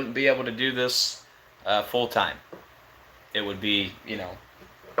guys, I wouldn't be able to do this full time. It would be,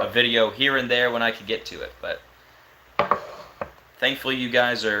 a video here and there when I could get to it. But thankfully you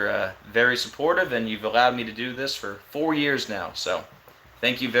guys are very supportive, and you've allowed me to do this for 4 years now. So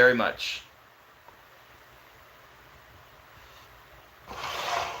thank you very much.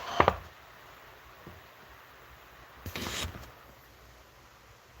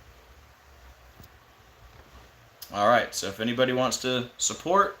 Alright, so if anybody wants to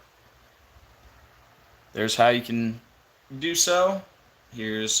support, there's how you can do so.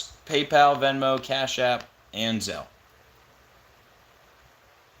 Here's PayPal, Venmo, Cash App, and Zelle.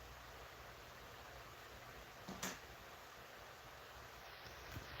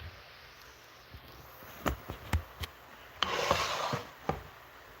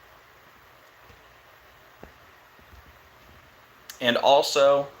 And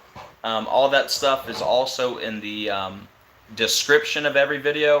also, all that stuff is also in the description of every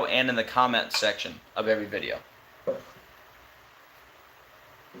video and in the comment section of every video.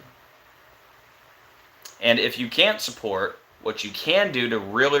 And if you can't support, what you can do to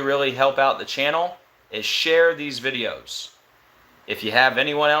really help out the channel is share these videos. If you have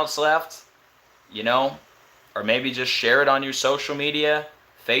anyone else left, you know, or maybe just share it on your social media,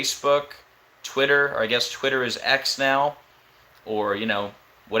 Facebook, Twitter, or I guess Twitter is X now, or, you know,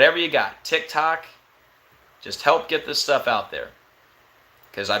 whatever you got, TikTok, just help get this stuff out there.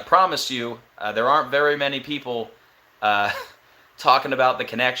 Because I promise you, there aren't very many people talking about the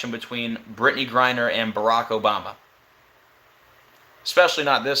connection between Brittany Griner and Barack Obama. Especially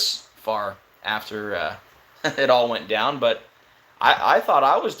not this far after it all went down. But I thought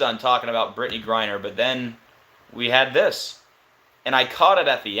I was done talking about Brittany Griner, but then we had this. And I caught it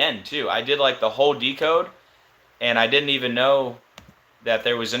at the end, too. I did like the whole decode, and I didn't even know that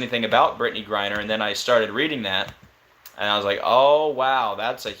there was anything about Brittany Griner, and then I started reading that, and I was like, oh, wow,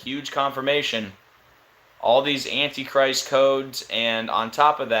 that's a huge confirmation. All these Antichrist codes, and on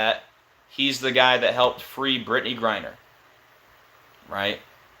top of that, he's the guy that helped free Brittany Griner, right?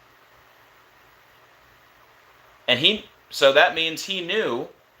 And so that means he knew,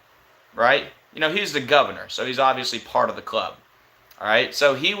 right? You know, he's the governor, so he's obviously part of the club, all right?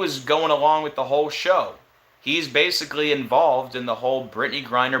 So he was going along with the whole show. He's basically involved in the whole Brittany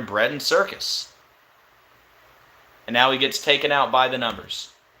Griner bread and circus. And now he gets taken out by the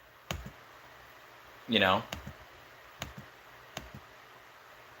numbers. You know?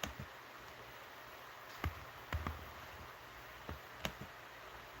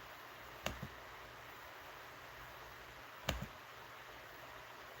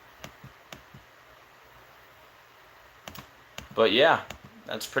 But yeah,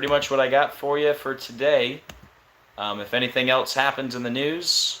 that's pretty much what I got for you for today. If anything else happens in the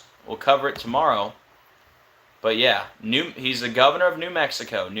news, we'll cover it tomorrow. But yeah, he's the governor of New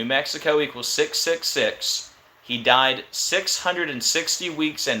Mexico. New Mexico equals 666. He died 660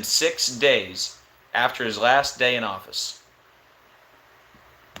 weeks and 6 days after his last day in office.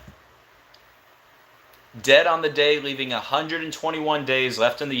 Dead on the day, leaving 121 days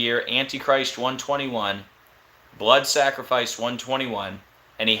left in the year. Antichrist 121. Blood sacrifice 121.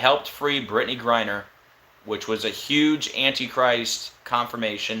 And he helped free Brittany Griner, which was a huge Antichrist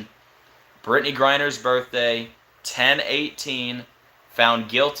confirmation. Brittany Griner's birthday, 10/18, found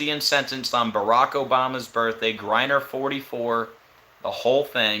guilty and sentenced on Barack Obama's birthday. Griner 44, the whole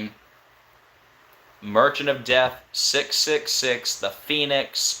thing. Merchant of Death 666, the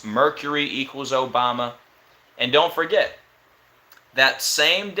Phoenix, Mercury equals Obama. And don't forget, that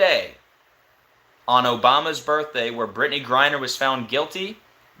same day on Obama's birthday where Brittany Griner was found guilty,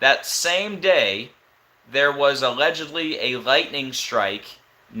 that same day there was allegedly a lightning strike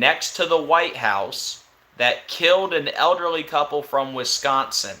next to the White House that killed an elderly couple from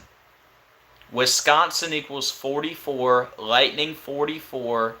Wisconsin. Wisconsin equals 44, lightning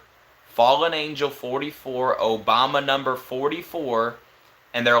 44, fallen angel 44, Obama number 44,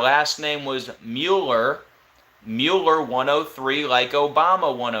 and their last name was Mueller. Mueller 103, like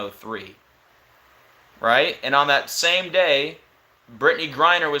Obama 103. Right? And on that same day, Brittany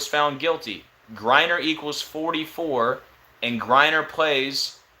Griner was found guilty. Griner equals 44, and Griner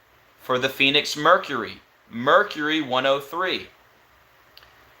plays for the Phoenix Mercury. Mercury 103.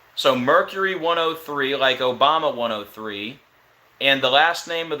 So Mercury 103, like Obama 103, and the last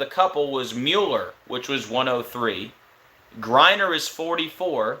name of the couple was Mueller, which was 103. Griner is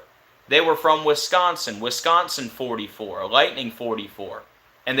 44. They were from Wisconsin. Wisconsin 44, lightning 44.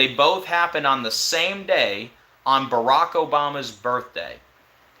 And they both happened on the same day on Barack Obama's birthday.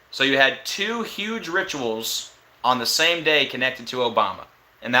 So you had two huge rituals on the same day connected to Obama.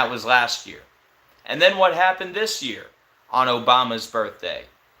 And that was last year. And then what happened this year on Obama's birthday?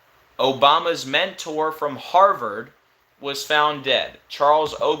 Obama's mentor from Harvard was found dead.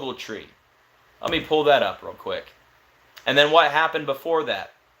 Charles Ogletree. Let me pull that up real quick. And then what happened before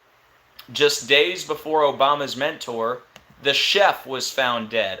that? Just days before Obama's mentor, the chef was found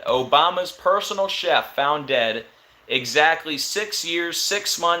dead. Obama's personal chef found dead exactly 6 years,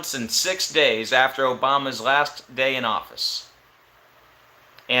 6 months, and 6 days after Obama's last day in office.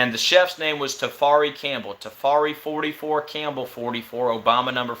 And the chef's name was Tafari Campbell. Tafari 44, Campbell 44,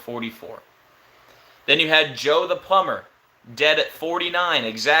 Obama number 44. Then you had Joe the plumber, dead at 49,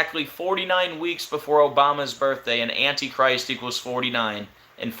 exactly 49 weeks before Obama's birthday, and Antichrist equals 49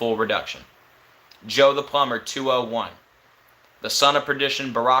 in full reduction. Joe the plumber, 201. The son of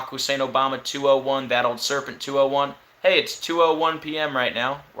perdition, Barack Hussein Obama, 201. That old serpent, 201. Hey, it's 2:01 p.m. right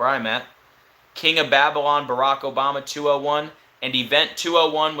now, where I'm at. King of Babylon, Barack Obama, 201. And Event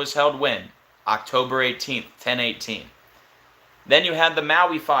 201 was held when? October 18th, 1018. Then you had the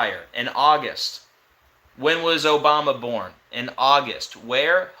Maui fire in August. When was Obama born? In August.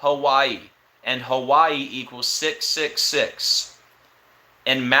 Where? Hawaii. And Hawaii equals 666.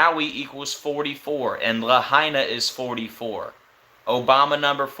 And Maui equals 44. And Lahaina is 44. Obama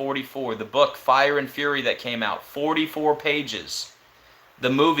number 44. The book Fire and Fury that came out. 44 pages.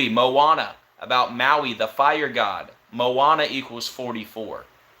 The movie Moana about Maui, the fire god. Moana equals 44.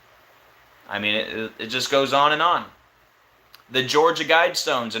 I mean, it just goes on and on. The Georgia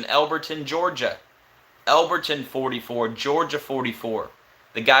Guidestones in Elberton, Georgia. Elberton 44, Georgia 44.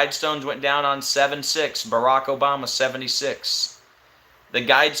 The Guidestones went down on 7/6, Barack Obama 76. The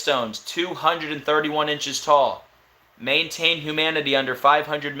Guidestones, 231 inches tall. Maintain humanity under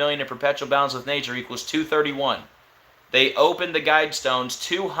 500 million in perpetual balance with nature equals 231. They opened the Guidestones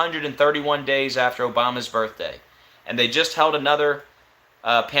 231 days after Obama's birthday. And they just held another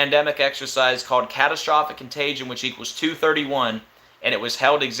pandemic exercise called Catastrophic Contagion, which equals 231. And it was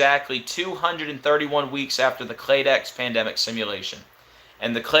held exactly 231 weeks after the Clade X pandemic simulation.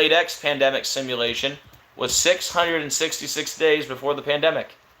 And the Clade X pandemic simulation was 666 days before the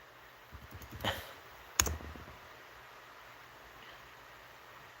pandemic.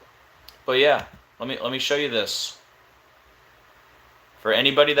 But yeah, let me show you this. For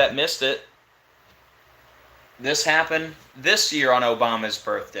anybody that missed it, this happened this year on Obama's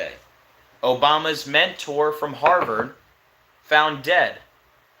birthday. Obama's mentor from Harvard found dead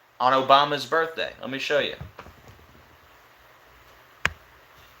on Obama's birthday. Let me show you.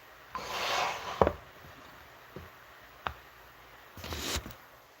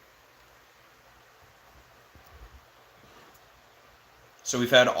 So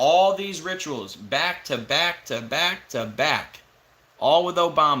we've had all these rituals back to back to back to back, all with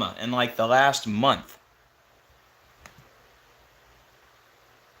Obama in like the last month.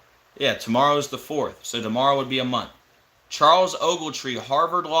 Yeah, tomorrow's the 4th, so tomorrow would be a month. Charles Ogletree,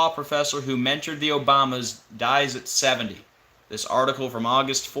 Harvard law professor who mentored the Obamas, dies at 70. This article from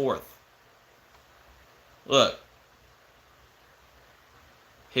August 4th. Look.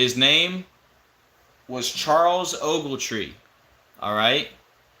 His name was Charles Ogletree. Alright?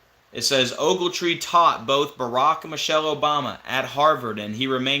 It says, Ogletree taught both Barack and Michelle Obama at Harvard, and he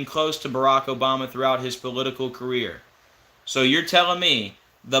remained close to Barack Obama throughout his political career. So you're telling me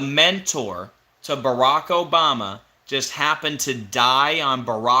the mentor to Barack Obama just happened to die on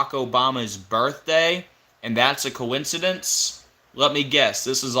Barack Obama's birthday, and that's a coincidence? Let me guess,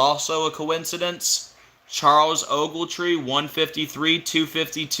 this is also a coincidence? Charles Ogletree, 153,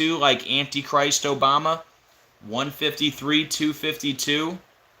 252, like Antichrist Obama? 153, 252.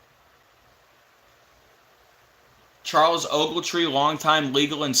 Charles Ogletree, longtime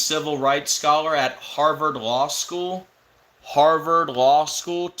legal and civil rights scholar at Harvard Law School. Harvard Law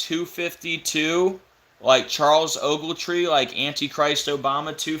School, 252. Like Charles Ogletree, like Antichrist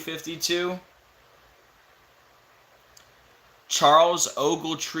Obama, 252. Charles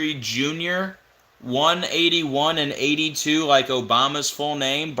Ogletree Jr., 181 and 82, like Obama's full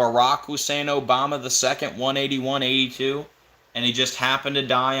name. Barack Hussein Obama II, 181, 82. And he just happened to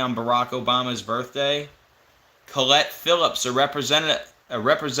die on Barack Obama's birthday. Colette Phillips, a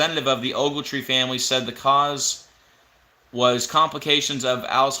representative of the Ogletree family, said the cause was complications of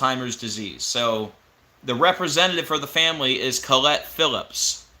Alzheimer's disease. So the representative for the family is Colette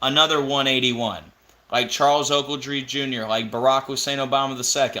Phillips, another 181. Like Charles Ogletree Jr., like Barack Hussein Obama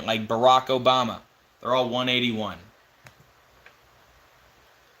II, like Barack Obama. They're all 181.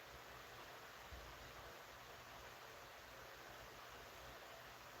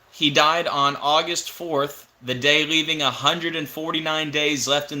 He died on August 4th, the day leaving 149 days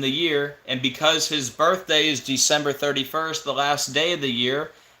left in the year, and because his birthday is December 31st, the last day of the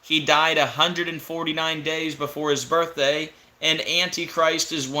year, he died 149 days before his birthday, and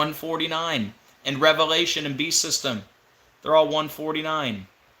Antichrist is 149, and Revelation and Beast System They're all 149.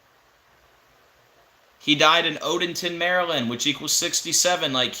 He died in Odenton, Maryland, which equals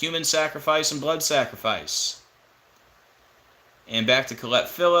 67, like human sacrifice and blood sacrifice. And back to Colette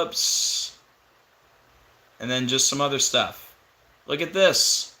Phillips. And then just some other stuff. Look at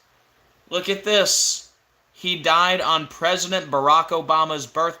this. Look at this. He died on President Barack Obama's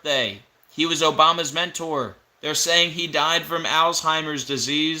birthday. He was Obama's mentor. They're saying he died from Alzheimer's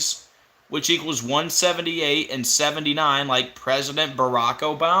disease, which equals 178 and 79, like President Barack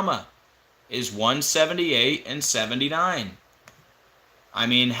Obama is 178 and 79. I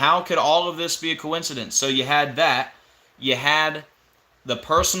mean, how could all of this be a coincidence? So you had that. You had the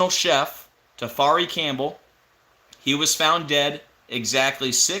personal chef, Tafari Campbell. He was found dead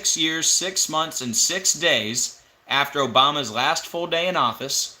exactly 6 years, 6 months, and 6 days after Obama's last full day in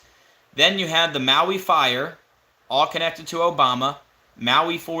office. Then you had the Maui fire, all connected to Obama.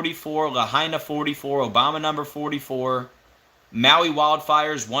 Maui 44, Lahaina 44, Obama number 44. Maui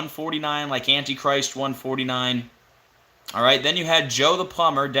wildfires 149, like Antichrist 149. All right, then you had Joe the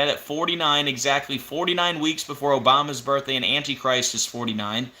plumber, dead at 49, exactly 49 weeks before Obama's birthday, and Antichrist is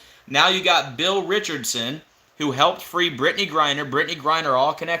 49. Now you got Bill Richardson, who helped free Brittany Griner,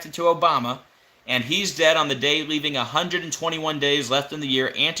 all connected to Obama, and he's dead on the day leaving 121 days left in the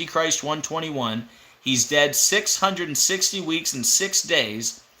year, Antichrist 121. He's dead 660 weeks and 6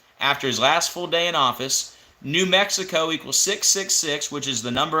 days after his last full day in office. New Mexico equals 666, which is the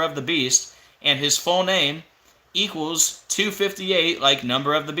number of the beast, and his full name equals 258, like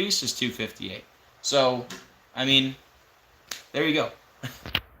number of the beast is 258. So, I mean, there you go.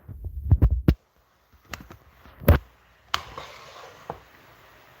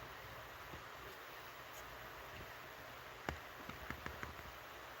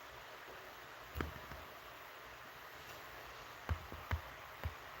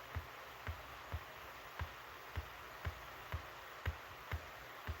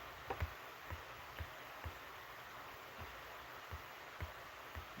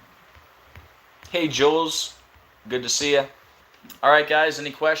 Hey, Jules. Good to see you. All right, guys, any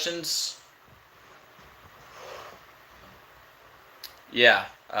questions? Yeah.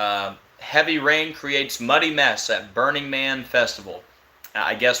 Heavy rain creates muddy mess at Burning Man Festival.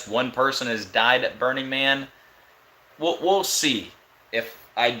 I guess one person has died at Burning Man. We'll see if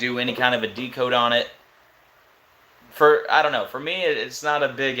I do any kind of a decode on it. I don't know. For me, it's not a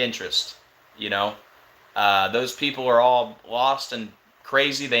big interest, you know. Those people are all lost and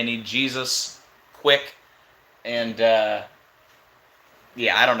crazy. They need Jesus quick. And, yeah,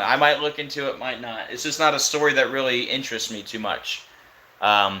 I don't know. I might look into it, might not. It's just not a story that really interests me too much.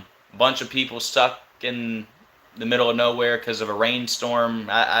 Bunch of people stuck in the middle of nowhere because of a rainstorm.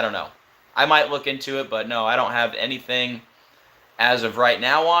 I don't know. I might look into it, but no, I don't have anything as of right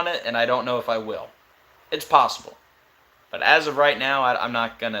now on it, and I don't know if I will. It's possible. But as of right now, I'm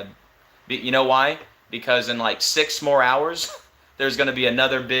not going to... You know why? Because in like 6 more hours, there's going to be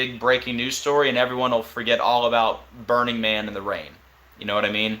another big breaking news story, and everyone will forget all about Burning Man in the rain. You know what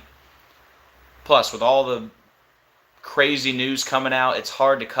I mean? Plus, with all the crazy news coming out, it's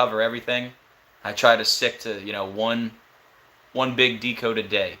hard to cover everything. I try to stick to, one big decode a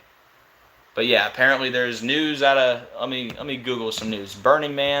day. But yeah, apparently there's news out of... Let me Google some news.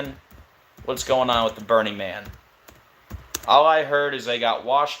 Burning Man. What's going on with the Burning Man? All I heard is they got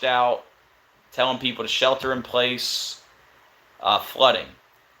washed out, telling people to shelter in place, flooding.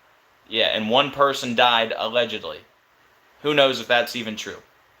 Yeah, and one person died, allegedly. Who knows if that's even true?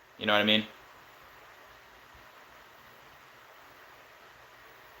 You know what I mean?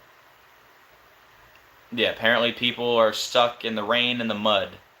 Yeah, apparently people are stuck in the rain and the mud.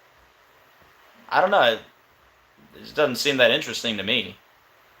 I don't know. This doesn't seem that interesting to me.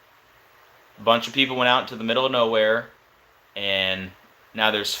 A bunch of people went out into the middle of nowhere, and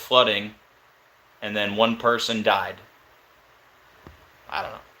now there's flooding, and then one person died. I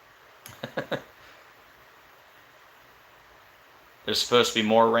don't know. There's supposed to be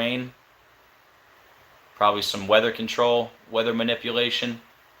more rain. Probably some weather control, weather manipulation.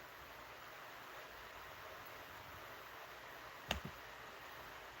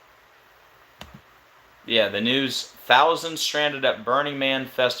 Yeah, the news, thousands stranded at Burning Man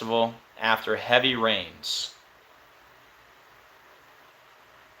Festival after heavy rains.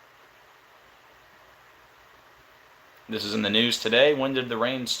 This is in the news today. When did the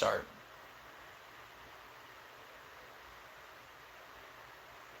rain start?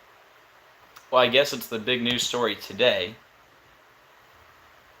 Well, I guess it's the big news story today.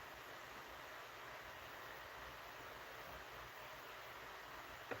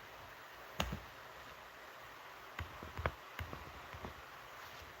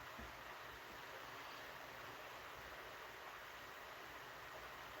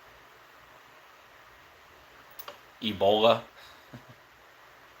 Ebola.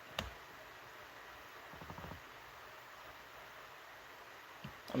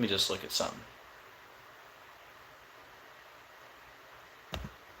 Let me just look at something.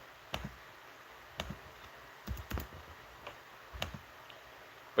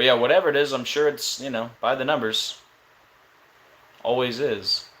 But yeah, whatever it is, I'm sure it's, by the numbers. Always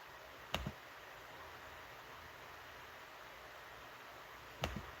is.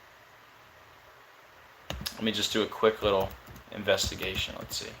 Let me just do a quick little investigation.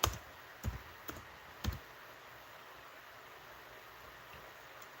 Let's see.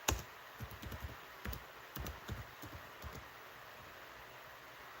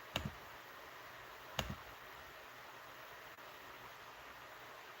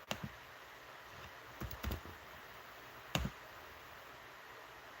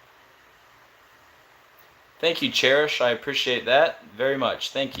 Thank you, Cherish. I appreciate that very much.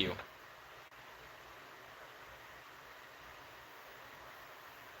 Thank you.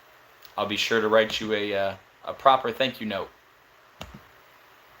 I'll be sure to write you a proper thank you note.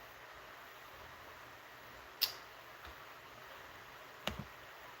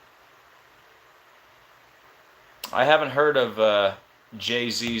 I haven't heard of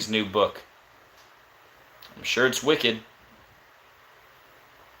Jay-Z's new book. I'm sure it's wicked.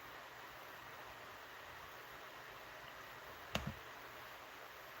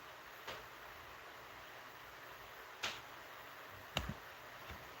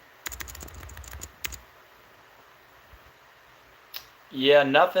 Yeah,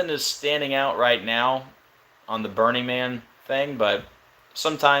 nothing is standing out right now on the Burning Man thing, but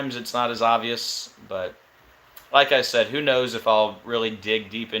sometimes it's not as obvious. But like I said, who knows if I'll really dig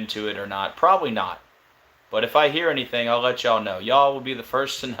deep into it or not. Probably not. But if I hear anything, I'll let y'all know. Y'all will be the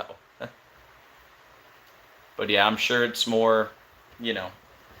first to know. But yeah, I'm sure it's more,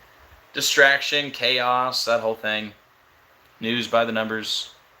 distraction, chaos, that whole thing. News by the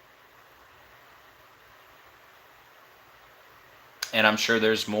numbers. And I'm sure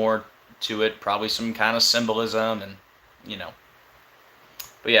there's more to it, probably some kind of symbolism and,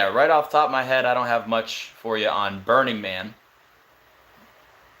 But yeah, right off the top of my head, I don't have much for you on Burning Man.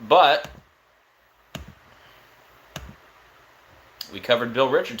 But we covered Bill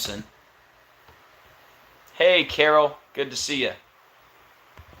Richardson. Hey, Carol, good to see you.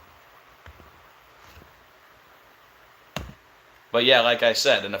 But yeah, like I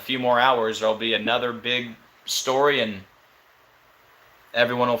said, in a few more hours, there'll be another big story and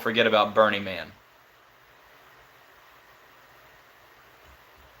everyone will forget about Burning Man.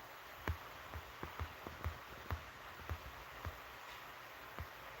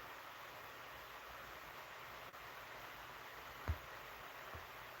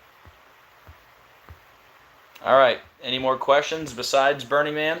 All right, any more questions besides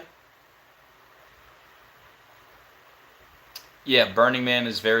Burning Man? Yeah, Burning Man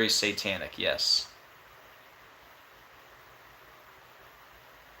is very satanic, yes.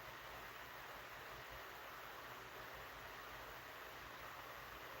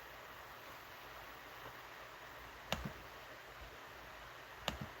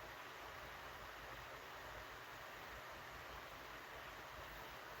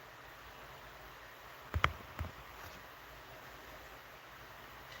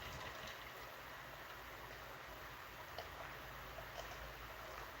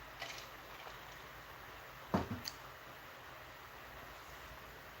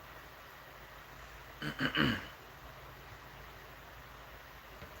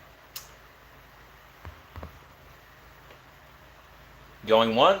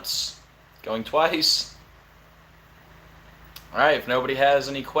 Going once, going twice. All right, if nobody has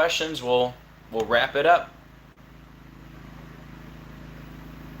any questions, we'll wrap it up.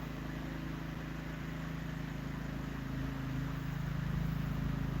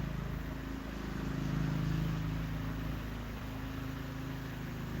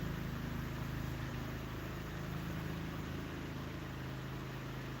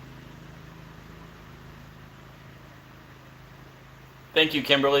 Thank you,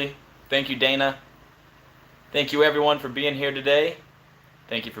 Kimberly. Thank you, Dana. Thank you, everyone, for being here today.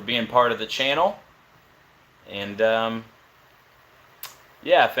 Thank you for being part of the channel. And,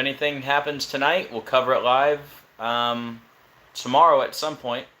 yeah, if anything happens tonight, we'll cover it live tomorrow at some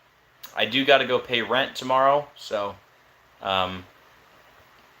point. I do got to go pay rent tomorrow, so,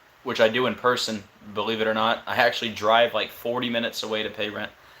 which I do in person, believe it or not. I actually drive like 40 minutes away to pay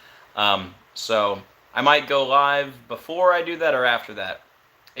rent. So I might go live before I do that or after that.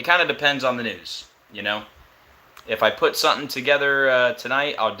 It kind of depends on the news, If I put something together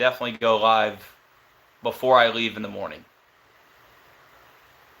tonight, I'll definitely go live before I leave in the morning.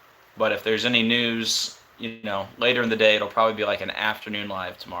 But if there's any news, later in the day. It'll probably be like an afternoon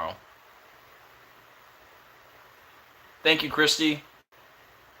live tomorrow. Thank you, Christy.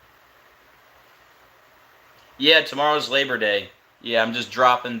 Yeah, tomorrow's Labor Day. Yeah, I'm just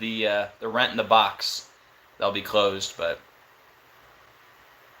dropping the rent in the box. They'll be closed, but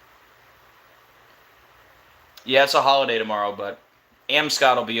yeah, it's a holiday tomorrow, but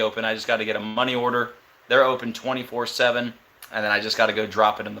Amscot will be open. I just got to get a money order. They're open 24/7, and then I just got to go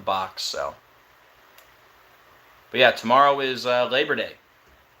drop it in the box. So, but yeah, tomorrow is Labor Day.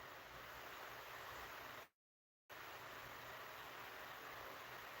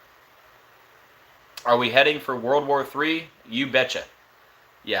 Are we heading for World War III? You betcha.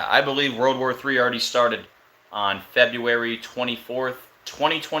 Yeah, I believe World War III already started on February 24th,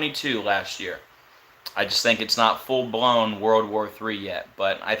 2022 last year. I just think it's not full-blown World War III yet,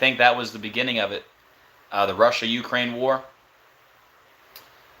 but I think that was the beginning of it. The Russia-Ukraine war.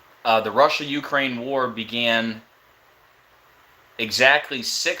 The Russia-Ukraine war began exactly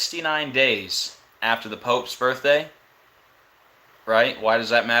 69 days after the Pope's birthday. Right? Why does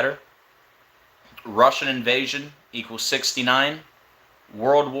that matter? Russian invasion equals 69.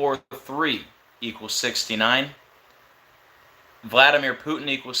 World War III equals 69. Vladimir Putin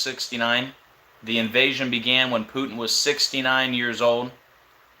equals 69. The invasion began when Putin was 69 years old.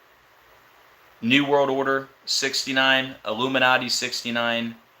 New World Order, 69. Illuminati,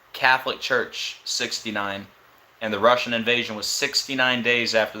 69. Catholic Church, 69. And the Russian invasion was 69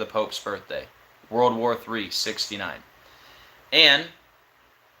 days after the Pope's birthday. World War III, 69. And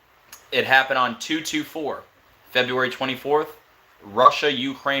it happened on 224, February 24th.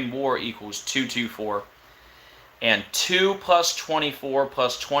 Russia-Ukraine war equals 224. And 2 plus 24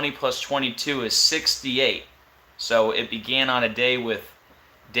 plus 20 plus 22 is 68. So it began on a day with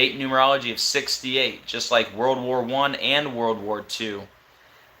date numerology of 68, just like World War I and World War II.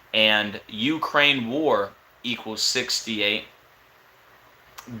 And Ukraine war equals 68.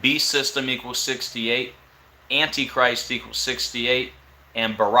 Beast system equals 68. Antichrist equals 68.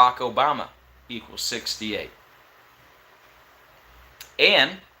 And Barack Obama equals 68.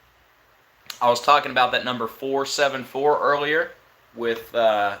 And I was talking about that number 474 earlier with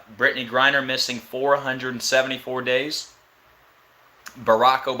Brittany Griner missing 474 days.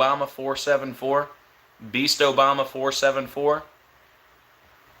 Barack Obama 474. Beast Obama 474.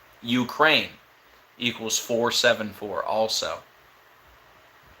 Ukraine equals 474 also.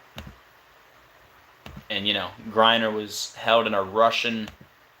 And Griner was held in a Russian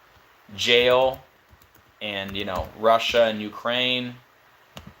jail, and Russia and Ukraine.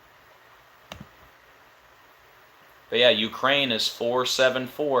 But yeah, Ukraine is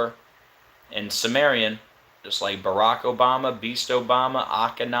 474 in Sumerian, just like Barack Obama, Beast Obama,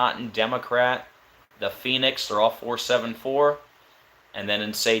 Akhenaten, Democrat, the Phoenix, they're all 474. And then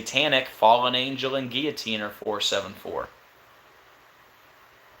in Satanic, Fallen Angel and Guillotine are 474.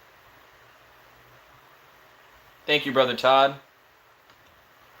 Thank you, Brother Todd.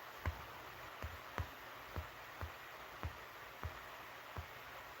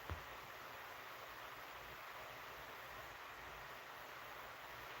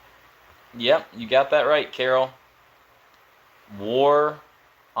 Yep, you got that right, Carol. War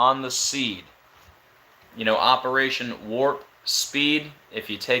on the Seed. Operation Warp Speed. If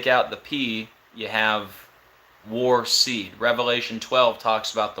you take out the P, you have War Seed. Revelation 12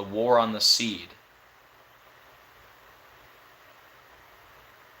 talks about the war on the seed.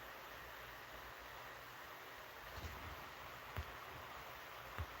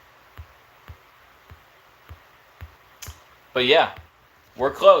 But yeah,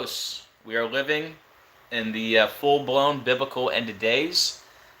 we're close. We are living in the full-blown biblical end of days.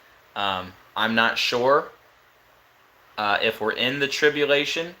 I'm not sure if we're in the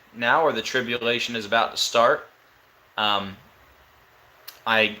tribulation now or the tribulation is about to start. I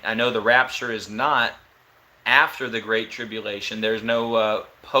know the rapture is not after the Great Tribulation. There's no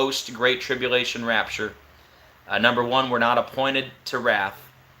post-Great Tribulation rapture. Number one, we're not appointed to wrath.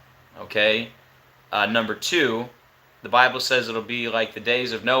 Okay? Number two, the Bible says it'll be like the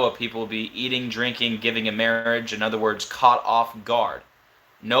days of Noah. People will be eating, drinking, giving in marriage. In other words, caught off guard.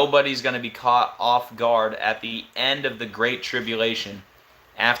 Nobody's going to be caught off guard at the end of the Great Tribulation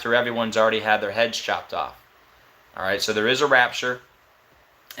after everyone's already had their heads chopped off. Alright, so there is a rapture,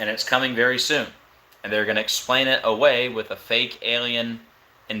 and it's coming very soon. And they're going to explain it away with a fake alien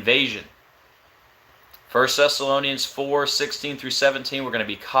invasion. 1 Thessalonians 4:16 through 17, we're going to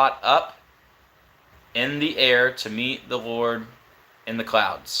be caught up in the air to meet the Lord in the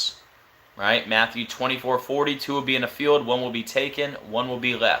clouds. Right? Matthew 24:40, 2 will be in a field, one will be taken, one will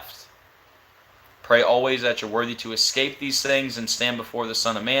be left. Pray always that you're worthy to escape these things and stand before the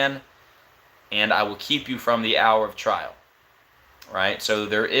Son of Man. and I will keep you from the hour of trial. Right? So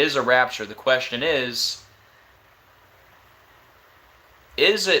there is a rapture. The question is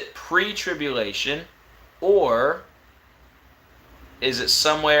it pre-tribulation, or is it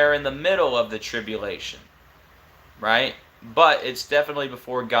somewhere in the middle of the tribulation? Right? But it's definitely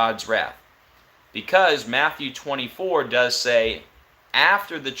before God's wrath. Because Matthew 24 does say,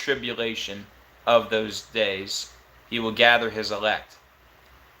 after the tribulation of those days, he will gather his elect.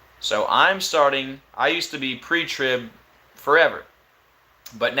 So I used to be pre-trib forever.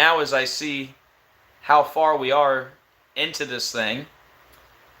 But now as I see how far we are into this thing,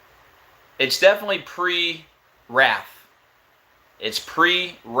 it's definitely pre-wrath. It's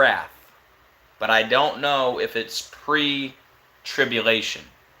pre-wrath. But I don't know if it's pre-tribulation.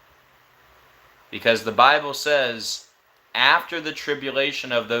 Because the Bible says, after the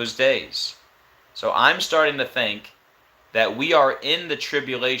tribulation of those days. So I'm starting to think that we are in the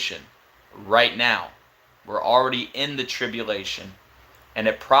tribulation right now. We're already in the tribulation. And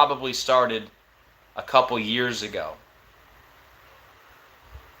it probably started a couple years ago.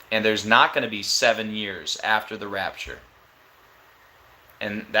 And there's not going to be 7 years after the rapture.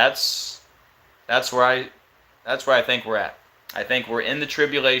 And that's where I think we're at. I think we're in the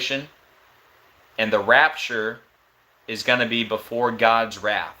tribulation, and the rapture is going to be before God's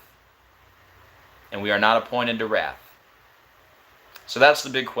wrath. And we are not appointed to wrath. So that's the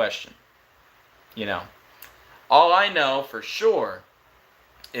big question. All I know for sure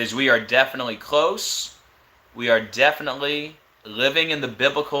is we are definitely close. We are definitely living in the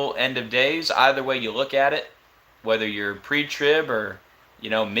biblical end of days, either way you look at it, whether you're pre-trib or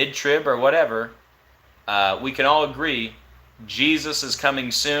mid-trib or whatever. We can all agree Jesus is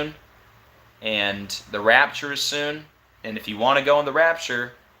coming soon, and the rapture is soon. And if you want to go in the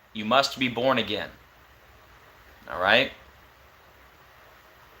rapture, you must be born again. All right?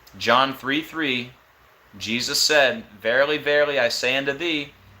 John 3:3, Jesus said, "Verily, verily, I say unto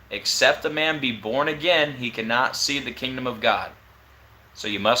thee, except a man be born again, he cannot see the kingdom of God." So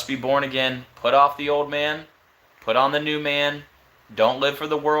you must be born again. Put off the old man. Put on the new man. Don't live for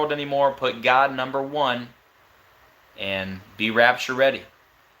the world anymore. Put God number one. And be rapture ready.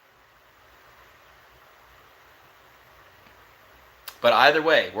 But either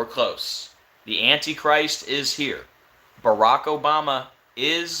way, we're close. The Antichrist is here. Barack Obama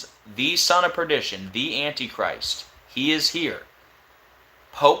is the son of perdition, the Antichrist. He is here.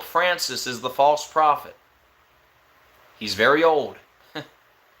 Pope Francis is the false prophet. He's very old,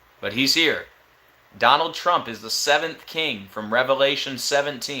 but he's here. Donald Trump is the 7th king from Revelation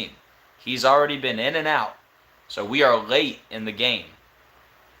 17. He's already been in and out, so we are late in the game.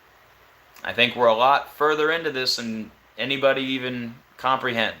 I think we're a lot further into this than anybody even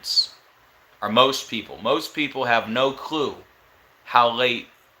comprehends, or most people. Most people have no clue how late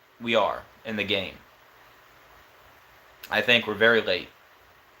we are in the game. I think we're very late.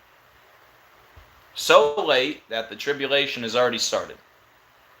 So late that the tribulation has already started.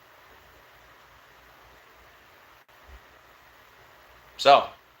 So,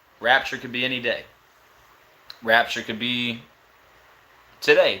 rapture could be any day. Rapture could be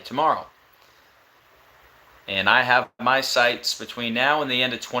today, tomorrow. And I have my sights between now and the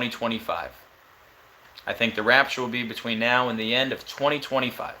end of 2025. I think the rapture will be between now and the end of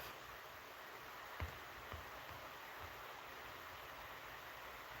 2025.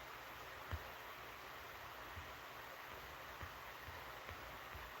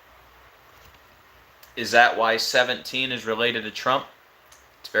 Is that why 17 is related to Trump?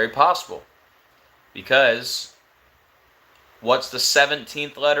 It's very possible. Because what's the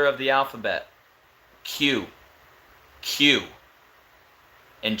 17th letter of the alphabet? Q. Q.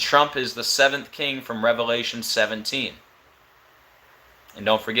 And Trump is the 7th king from Revelation 17. And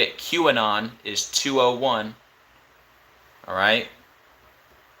don't forget, QAnon is 201. Alright?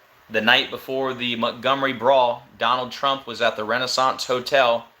 The night before the Montgomery Brawl, Donald Trump was at the Renaissance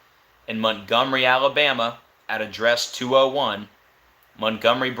Hotel in Montgomery, Alabama, at address 201.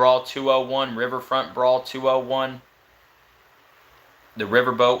 Montgomery Brawl 201, Riverfront Brawl 201. The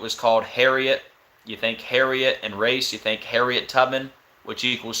riverboat was called Harriet. You think Harriet and race, you think Harriet Tubman, which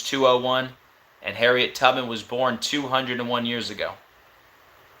equals 201. And Harriet Tubman was born 201 years ago.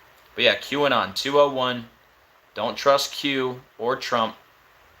 But yeah, QAnon 201. Don't trust Q or Trump.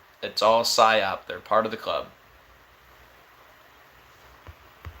 It's all PSYOP. They're part of the club.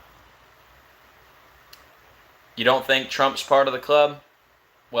 You don't think Trump's part of the club?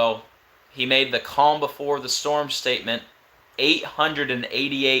 Well, he made the calm before the storm statement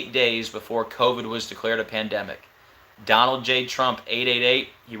 888 days before COVID was declared a pandemic. Donald J. Trump, 888.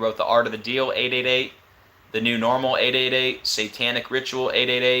 He wrote The Art of the Deal, 888. The New Normal, 888. Satanic Ritual,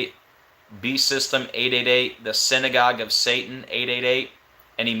 888. Beast System 888, the Synagogue of Satan 888,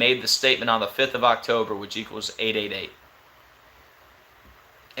 and he made the statement on the 5th of October, which equals 888.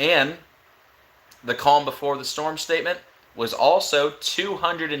 And the calm before the storm statement was also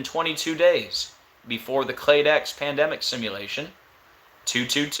 222 days before the Clade X pandemic simulation.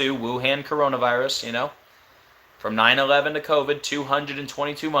 222, Wuhan coronavirus, from 9/11 to COVID,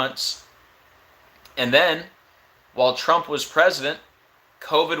 222 months. And then, while Trump was president,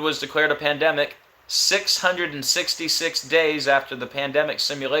 COVID was declared a pandemic 666 days after the pandemic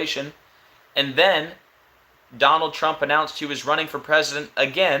simulation. And then, Donald Trump announced he was running for president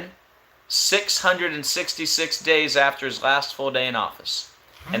again 666 days after his last full day in office.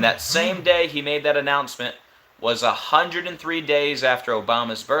 And that same day he made that announcement was 103 days after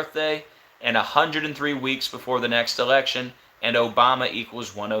Obama's birthday and 103 weeks before the next election, and Obama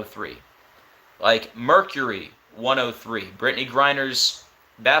equals 103. Like Mercury, 103, Brittany Griner's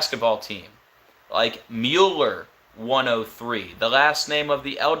basketball team. Like Mueller, 103, the last name of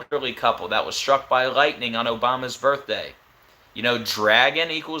the elderly couple that was struck by lightning on Obama's birthday. Dragon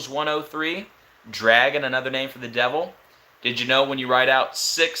equals 103. Dragon, another name for the devil. Did you know when you write out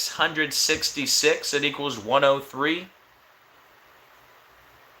 666, it equals 103?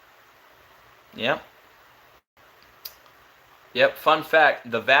 Yep. Fun fact,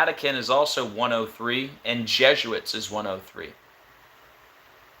 the Vatican is also 103, and Jesuits is 103.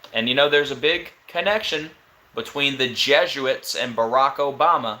 And there's a big connection between the Jesuits and Barack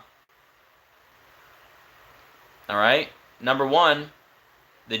Obama. All right? Number one,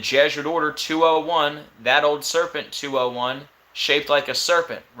 the Jesuit order 201, that old serpent 201, shaped like a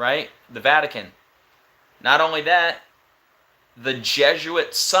serpent, right? The Vatican. Not only that, the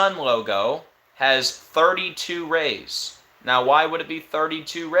Jesuit sun logo has 32 rays. Now, why would it be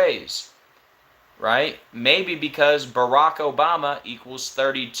 32 rays? Right? Maybe because Barack Obama equals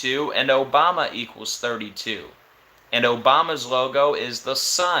 32 and Obama equals 32. And Obama's logo is the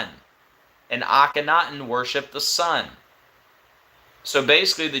sun. And Akhenaten worship the sun. So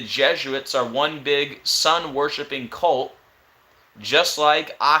basically the Jesuits are one big sun-worshipping cult, just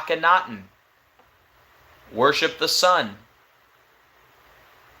like Akhenaten worship the sun.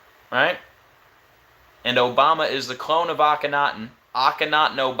 Right? And Obama is the clone of Akhenaten.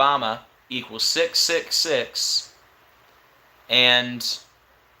 Akhenaten Obama equals 666. And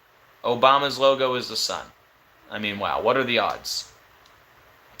Obama's logo is the sun. I mean, wow, what are the odds?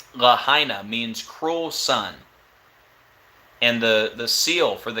 Lahaina means cruel sun. And the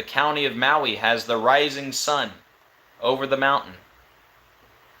seal for the county of Maui has the rising sun over the mountain.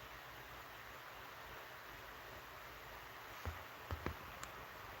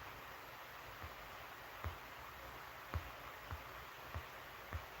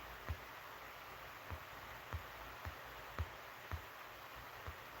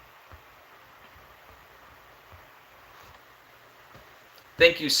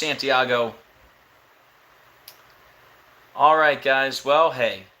 Thank you, Santiago. All right, guys. Well,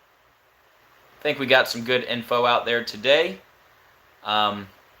 hey, I think we got some good info out there today.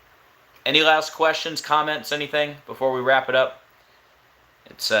 Any last questions, comments, anything before we wrap it up?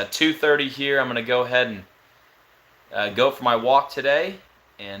 It's 2:30 here. I'm going to go ahead and go for my walk today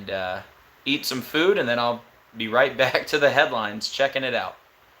and eat some food, and then I'll be right back to the headlines, checking it out.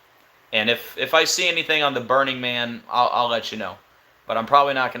 And if I see anything on the Burning Man, I'll let you know. But I'm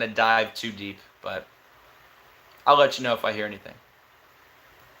probably not going to dive too deep, but I'll let you know if I hear anything.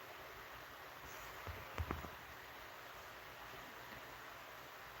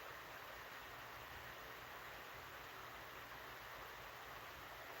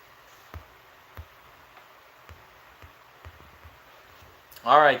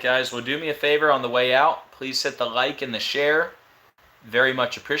 All right, guys. Well, do me a favor on the way out. Please hit the like and the share. Very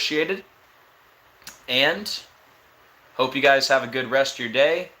much appreciated. And hope you guys have a good rest of your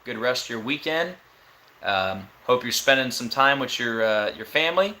day, good rest of your weekend. Hope you're spending some time with your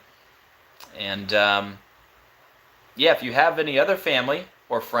family. And yeah, if you have any other family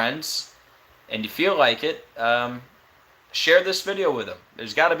or friends and you feel like it, share this video with them.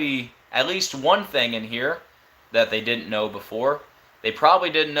 There's got to be at least one thing in here that they didn't know before. They probably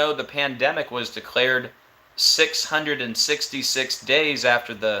didn't know the pandemic was declared 666 days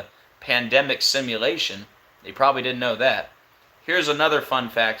after the pandemic simulation. They probably didn't know that. Here's another fun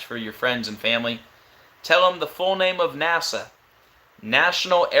fact for your friends and family. Tell them the full name of NASA.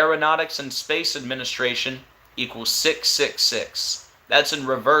 National Aeronautics and Space Administration equals 666. That's in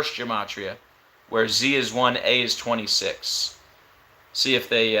reverse gematria, where Z is 1, A is 26. See if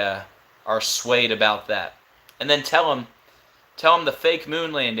they are swayed about that. And then tell them the fake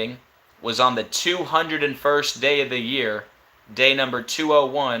moon landing was on the 201st day of the year, day number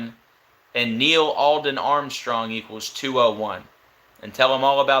 201, And Neil Alden Armstrong equals 201. And tell them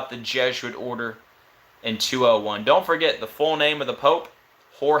all about the Jesuit order in 201. Don't forget the full name of the Pope,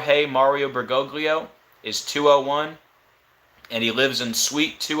 Jorge Mario Bergoglio, is 201. And he lives in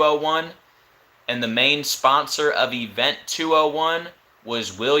Suite 201. And the main sponsor of Event 201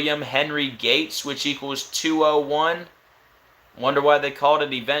 was William Henry Gates, which equals 201. Wonder why they called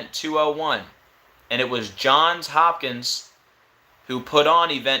it Event 201. And it was Johns Hopkins who put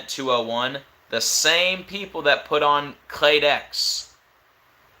on Event 201, the same people that put on Clade X.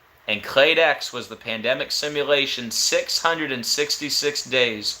 And Clade X was the pandemic simulation 666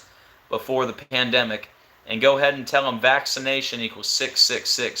 days before the pandemic. And go ahead and tell them vaccination equals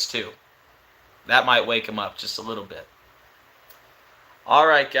 666 too. That might wake them up just a little bit. All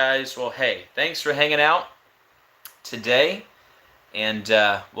right, guys. Well, hey, thanks for hanging out today. And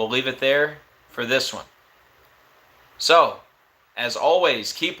we'll leave it there for this one. So, as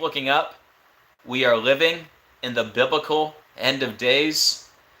always, keep looking up. We are living in the biblical end of days.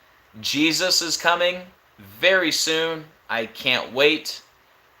 Jesus is coming very soon. I can't wait.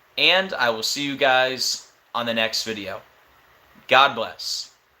 And I will see you guys on the next video. God bless.